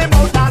tell me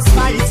about last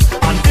night.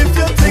 And if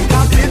you take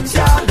a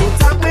picture, don't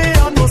tag me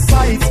on no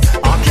site.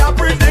 I can't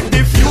predict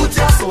the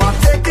future, so I'm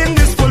taking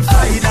this full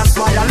flight. That's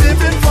why I'm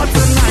living for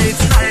tonight.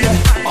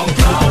 On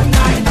cloud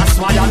nine. That's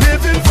why I'm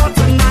living for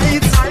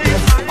tonight.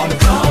 On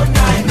cloud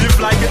nine. Live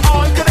like it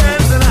all could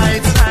end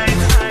tonight.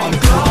 On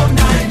cloud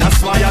nine.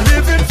 That's why I'm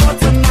living for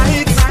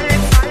tonight.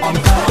 On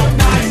cloud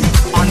nine.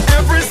 On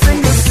every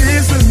single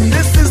season,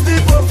 this is the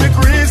perfect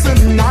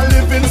reason I'm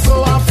living so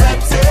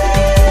affected.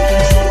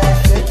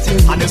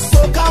 And it's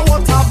soca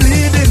water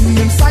bleeding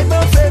inside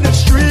my vein, it's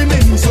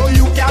streaming, so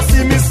you can't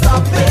see me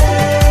stopping.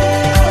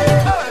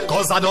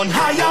 Cause I don't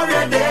high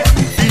already.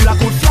 Feel I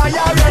could fly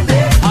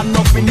already. I'm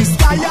up in the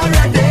sky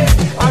already.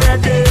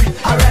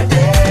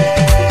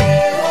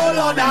 Oh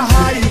Lord, I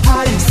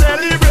high,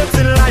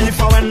 celebrating life.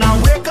 And when I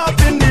wake up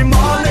in the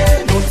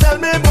morning, don't tell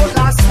me about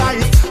last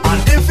night.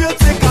 And if you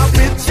take a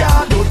picture,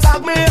 don't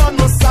tag me on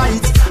no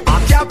site. I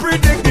can't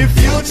predict the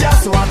future,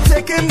 so I'm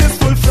taking this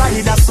full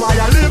flight. That's why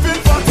I'm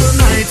living for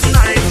tonight.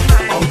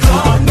 On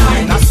cloud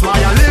nine. That's why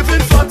I'm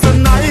living for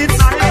tonight.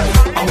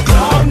 On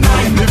cloud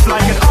nine. Live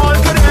like it all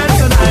could end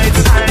tonight.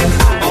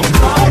 On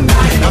cloud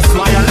nine. That's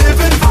why I'm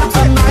living for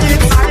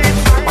tonight.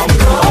 On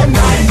cloud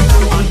nine.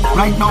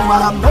 Right now I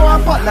have no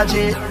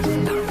apology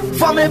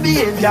for my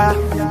behavior.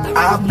 I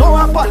have no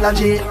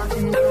apology,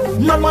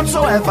 none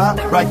whatsoever.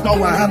 Right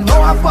now I have no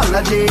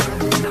apology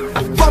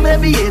for my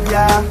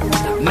behavior.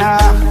 Nah.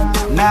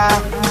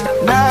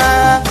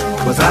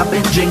 Cause I've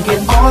been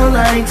drinking all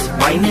night,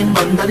 whining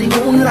under the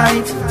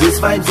moonlight. These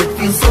vibes, it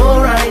feels so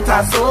right,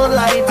 so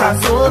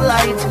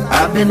light.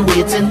 I've been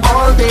waiting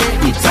all day.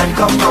 The time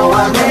come now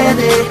already.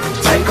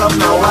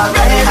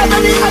 I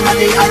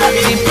need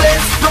the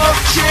place to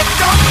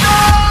shake up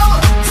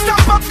now.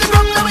 Stop up the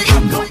drum, let me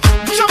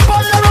jump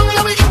all around,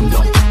 let me.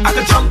 I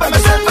can jump by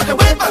myself, I can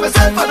wait by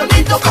myself, I don't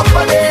need no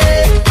company.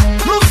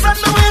 Moves and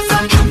the ways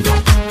and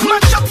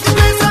match up the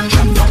place and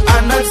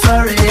I'm not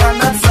sorry.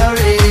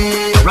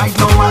 Right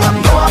now I have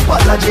no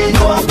apology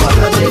for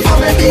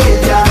my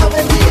behavior.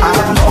 I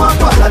have no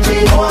apology,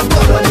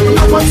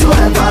 not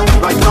whatsoever.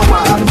 Right now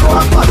I have no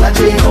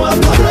apology for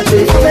my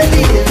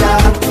behavior.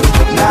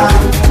 Nah.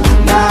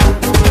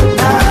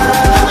 I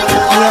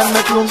am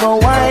not to go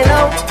wild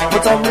out,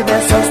 put on the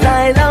best of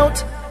style out.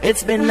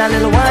 It's been a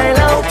little while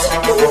out.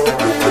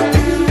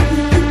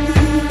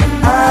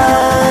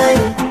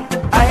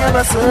 I have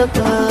a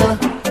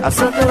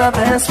circle of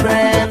best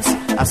friends,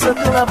 a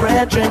circle of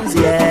brethren,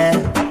 yeah.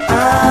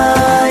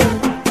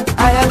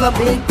 I have a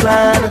big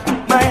plan.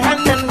 My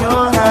hand in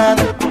your hand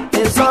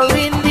is all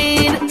we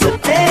need.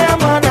 Today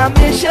I'm on a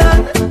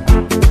mission.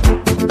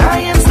 I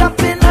ain't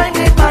stopping, I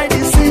made my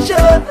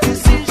decision.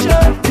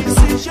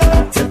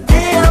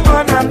 Today I'm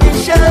on a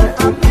mission.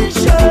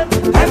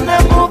 And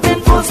I'm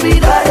moving full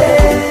speed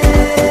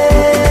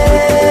ahead.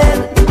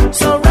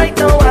 So right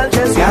now I'll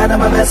just gather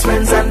my best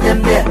friends and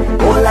them there.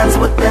 All hands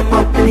put them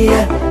up in the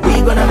air. We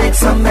gonna make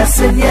some mess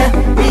in here.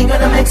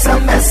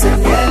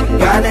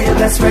 Gather your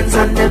best friends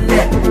and them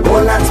there.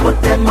 All hands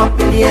put them up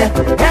in the air.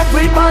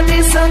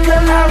 Everybody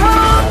circle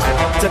around.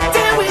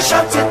 Today we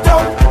shut it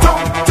down.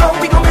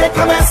 We gon' make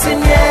a mess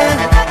in here.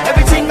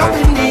 Everything up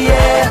in the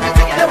air.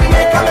 Then we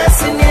make a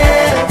mess in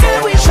here. Today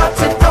we shut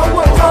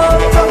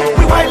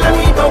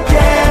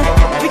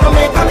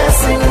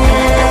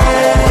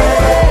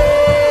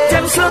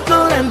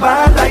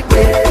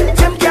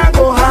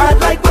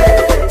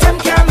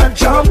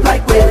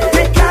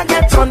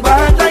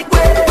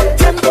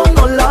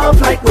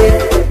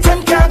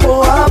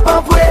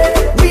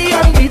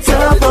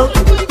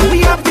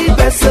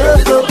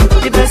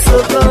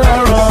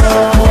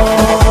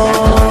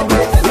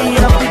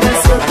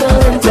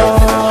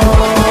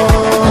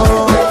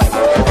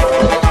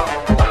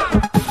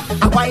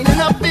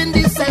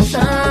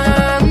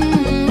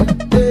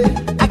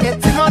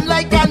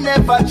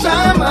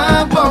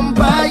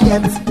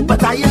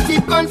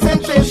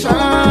station.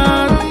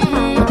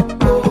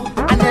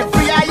 And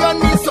every eye on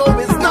me, so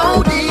it's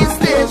now the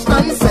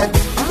station set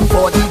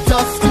for the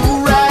dust to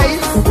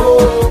rise.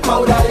 Oh,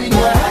 powder in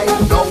your eye.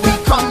 Now we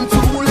come to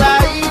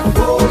life.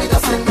 Oh, we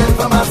just send them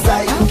from our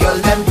side. Girl,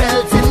 them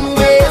belt in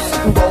waist,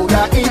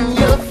 powder in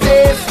your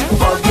face,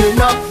 fogging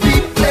up the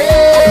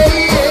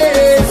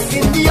place.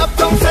 In the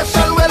uptown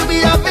session, well, we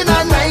having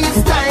a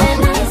nice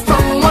time.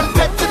 From one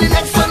pet to the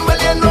next one,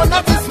 well, you know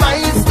that is my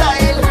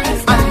style.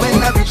 And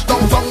when I reach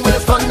downtown, well,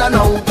 it's thunder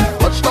now.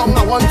 Touchdown, I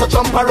want to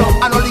jump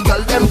around. And all the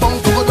girls, them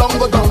bound to go down,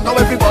 go down. Now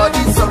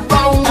everybody's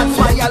around. That's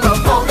why I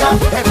love powder.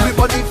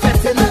 Everybody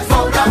fetting it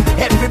powder.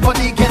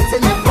 Everybody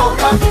getting it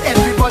powder.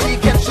 Everybody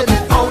catching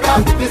it powder.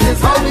 This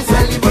is how we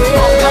celebrate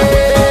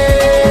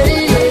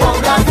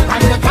powder.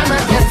 And you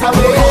cannot get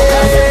away.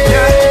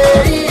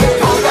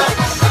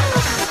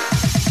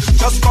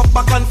 Just come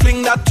back and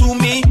fling that to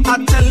me. I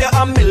tell you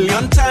a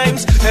million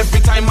times.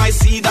 Every time I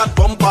see that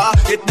bumper,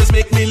 it does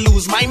make me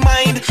lose my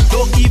mind.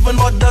 Don't even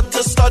bother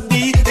to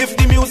study if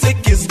the music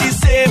is the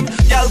same.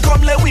 Y'all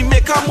come let we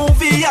make a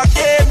movie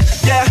again.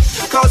 Yeah,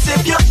 cause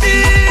if you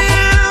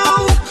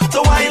feel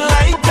to wine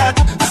like that,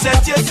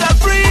 set yourself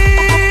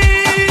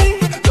free.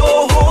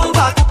 Don't hold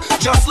back,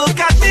 just look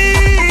at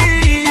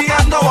me.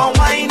 I know I'm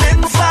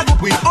whining slack.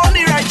 We on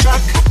the right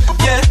track.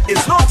 Yeah,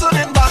 it's no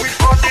turning back. We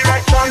on the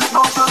right track, it's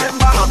no turning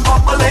back. I'm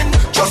bubbling,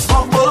 just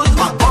bubble,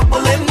 I'm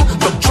bubbling.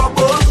 Look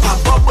trouble, I'm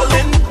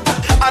bubbling.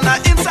 And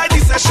I'm inside the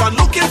session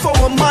looking for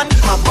a man.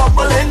 I'm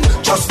bubbling,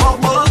 just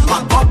bubble,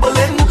 I'm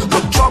bubbling.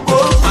 Look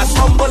trouble, I'm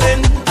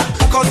stumbling.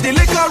 Cause the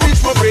liquor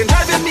reach my brain,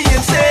 driving me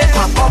insane.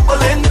 I'm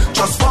bubbling,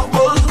 just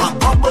bubble, I'm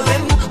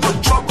bubbling. Look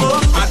trouble,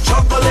 I'm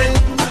juggling.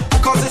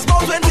 Cause it's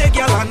bound when they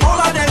get and all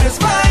of them is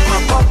fine.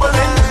 I'm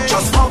bubbling,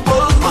 just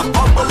bubble, I'm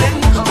bubbling.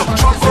 Look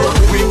trouble,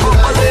 we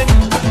bubbling.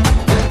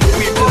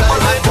 We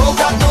bubbling. I don't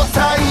got no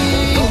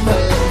time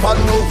for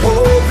no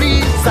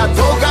worries. I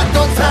don't got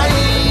no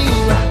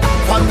time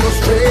for no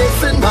stress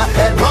in my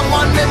head. Wrong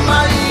on my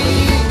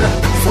mind.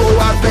 So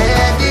I'm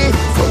ready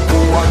to go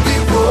on the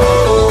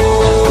road.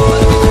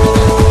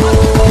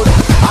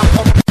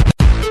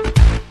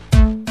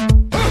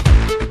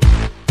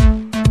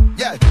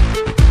 Yeah,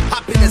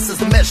 happiness is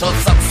the measure of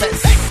success.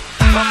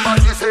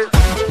 Somebody say,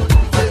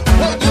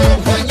 why yo,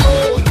 why yo?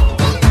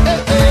 Hey,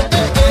 hey,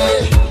 hey, hey.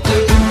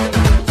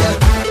 Yeah.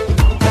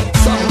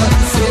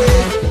 Somebody say,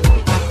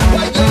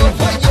 why yo,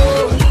 why yo?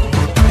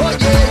 Oh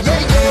yeah,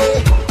 yeah, yeah.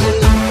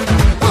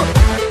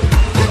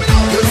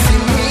 You see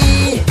me,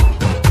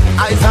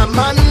 I's a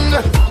man,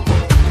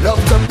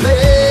 love to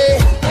play,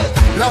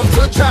 love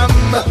to jam.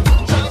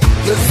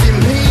 You see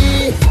me,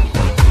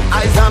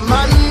 I's a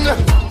man,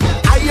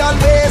 I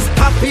always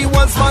happy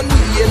once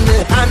money in the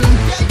hand.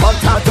 But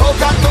I don't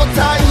got no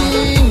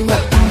time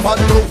for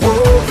no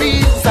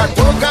worries. I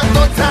don't got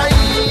no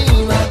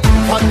time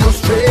for no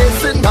stress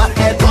in my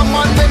head. Come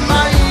on my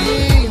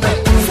mind.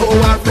 So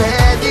I'm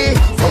ready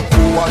to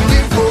go on the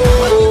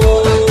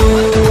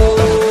road.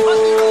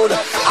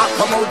 I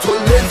come out to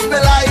live my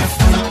life.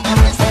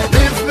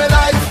 Live my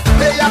life.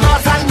 Play a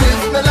house and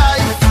live my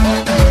life.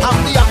 I'm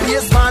the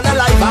happiest man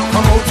alive. I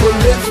come out to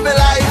live my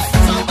life.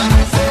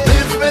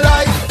 Live my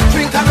life.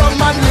 Drink and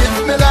rum and live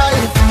my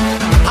life.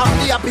 I'm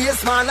the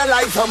happiest man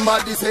alive.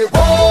 Somebody say, oh,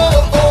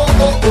 oh,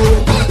 oh, oh.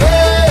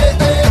 Hey,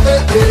 hey,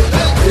 hey, hey.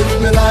 Live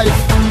my life.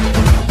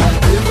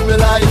 Live my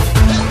life.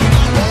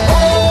 Oh,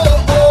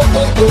 oh,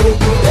 oh, oh.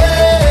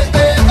 Hey,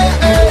 hey, hey,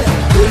 hey.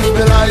 Live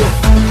my life.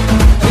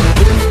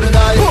 Live my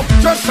life.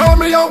 Just show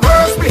me your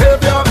worst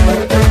behavior.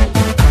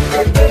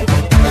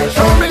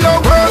 Show me your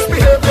worst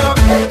behavior.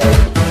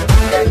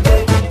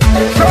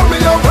 Show me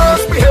your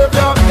worst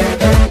behavior.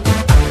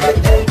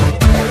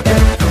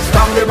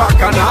 Stop the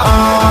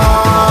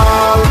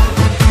bacchanal.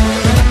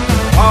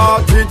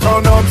 Party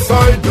turn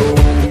upside down.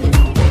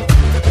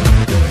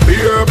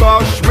 Beer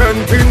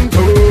bashment in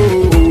tow.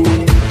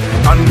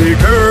 And the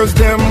girls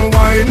them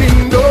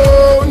whining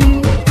down.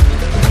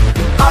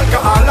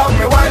 Alcohol have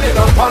me whining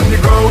up on the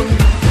ground.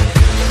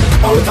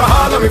 Out of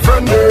all of me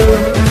friend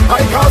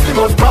I cause the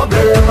most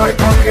problem. I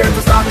come here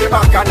to start the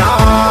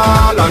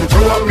bacchanal and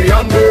throw up me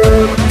on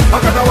them. I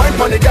got a wine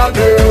for the girl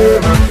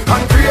them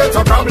and create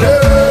a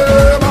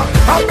problem.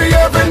 I'm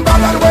behaving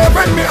bad and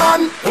waving me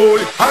on.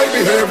 Oh, I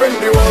behaving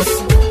the worst.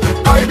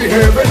 I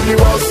behaving the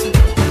worst.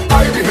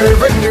 I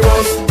behaving the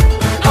worst.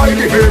 I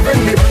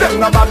behaving the them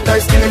not bad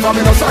nice skinny for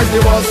me no size the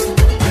worst.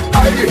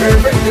 I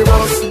behaving the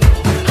worst.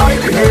 I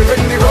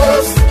behaving the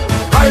worst.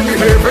 I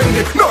behaving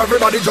the. No,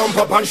 everybody jump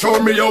up and show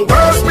me your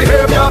worst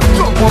behavior.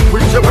 Jump up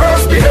with your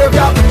worst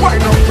behavior.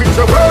 Wind up with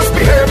your worst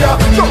behavior.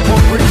 Jump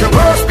up with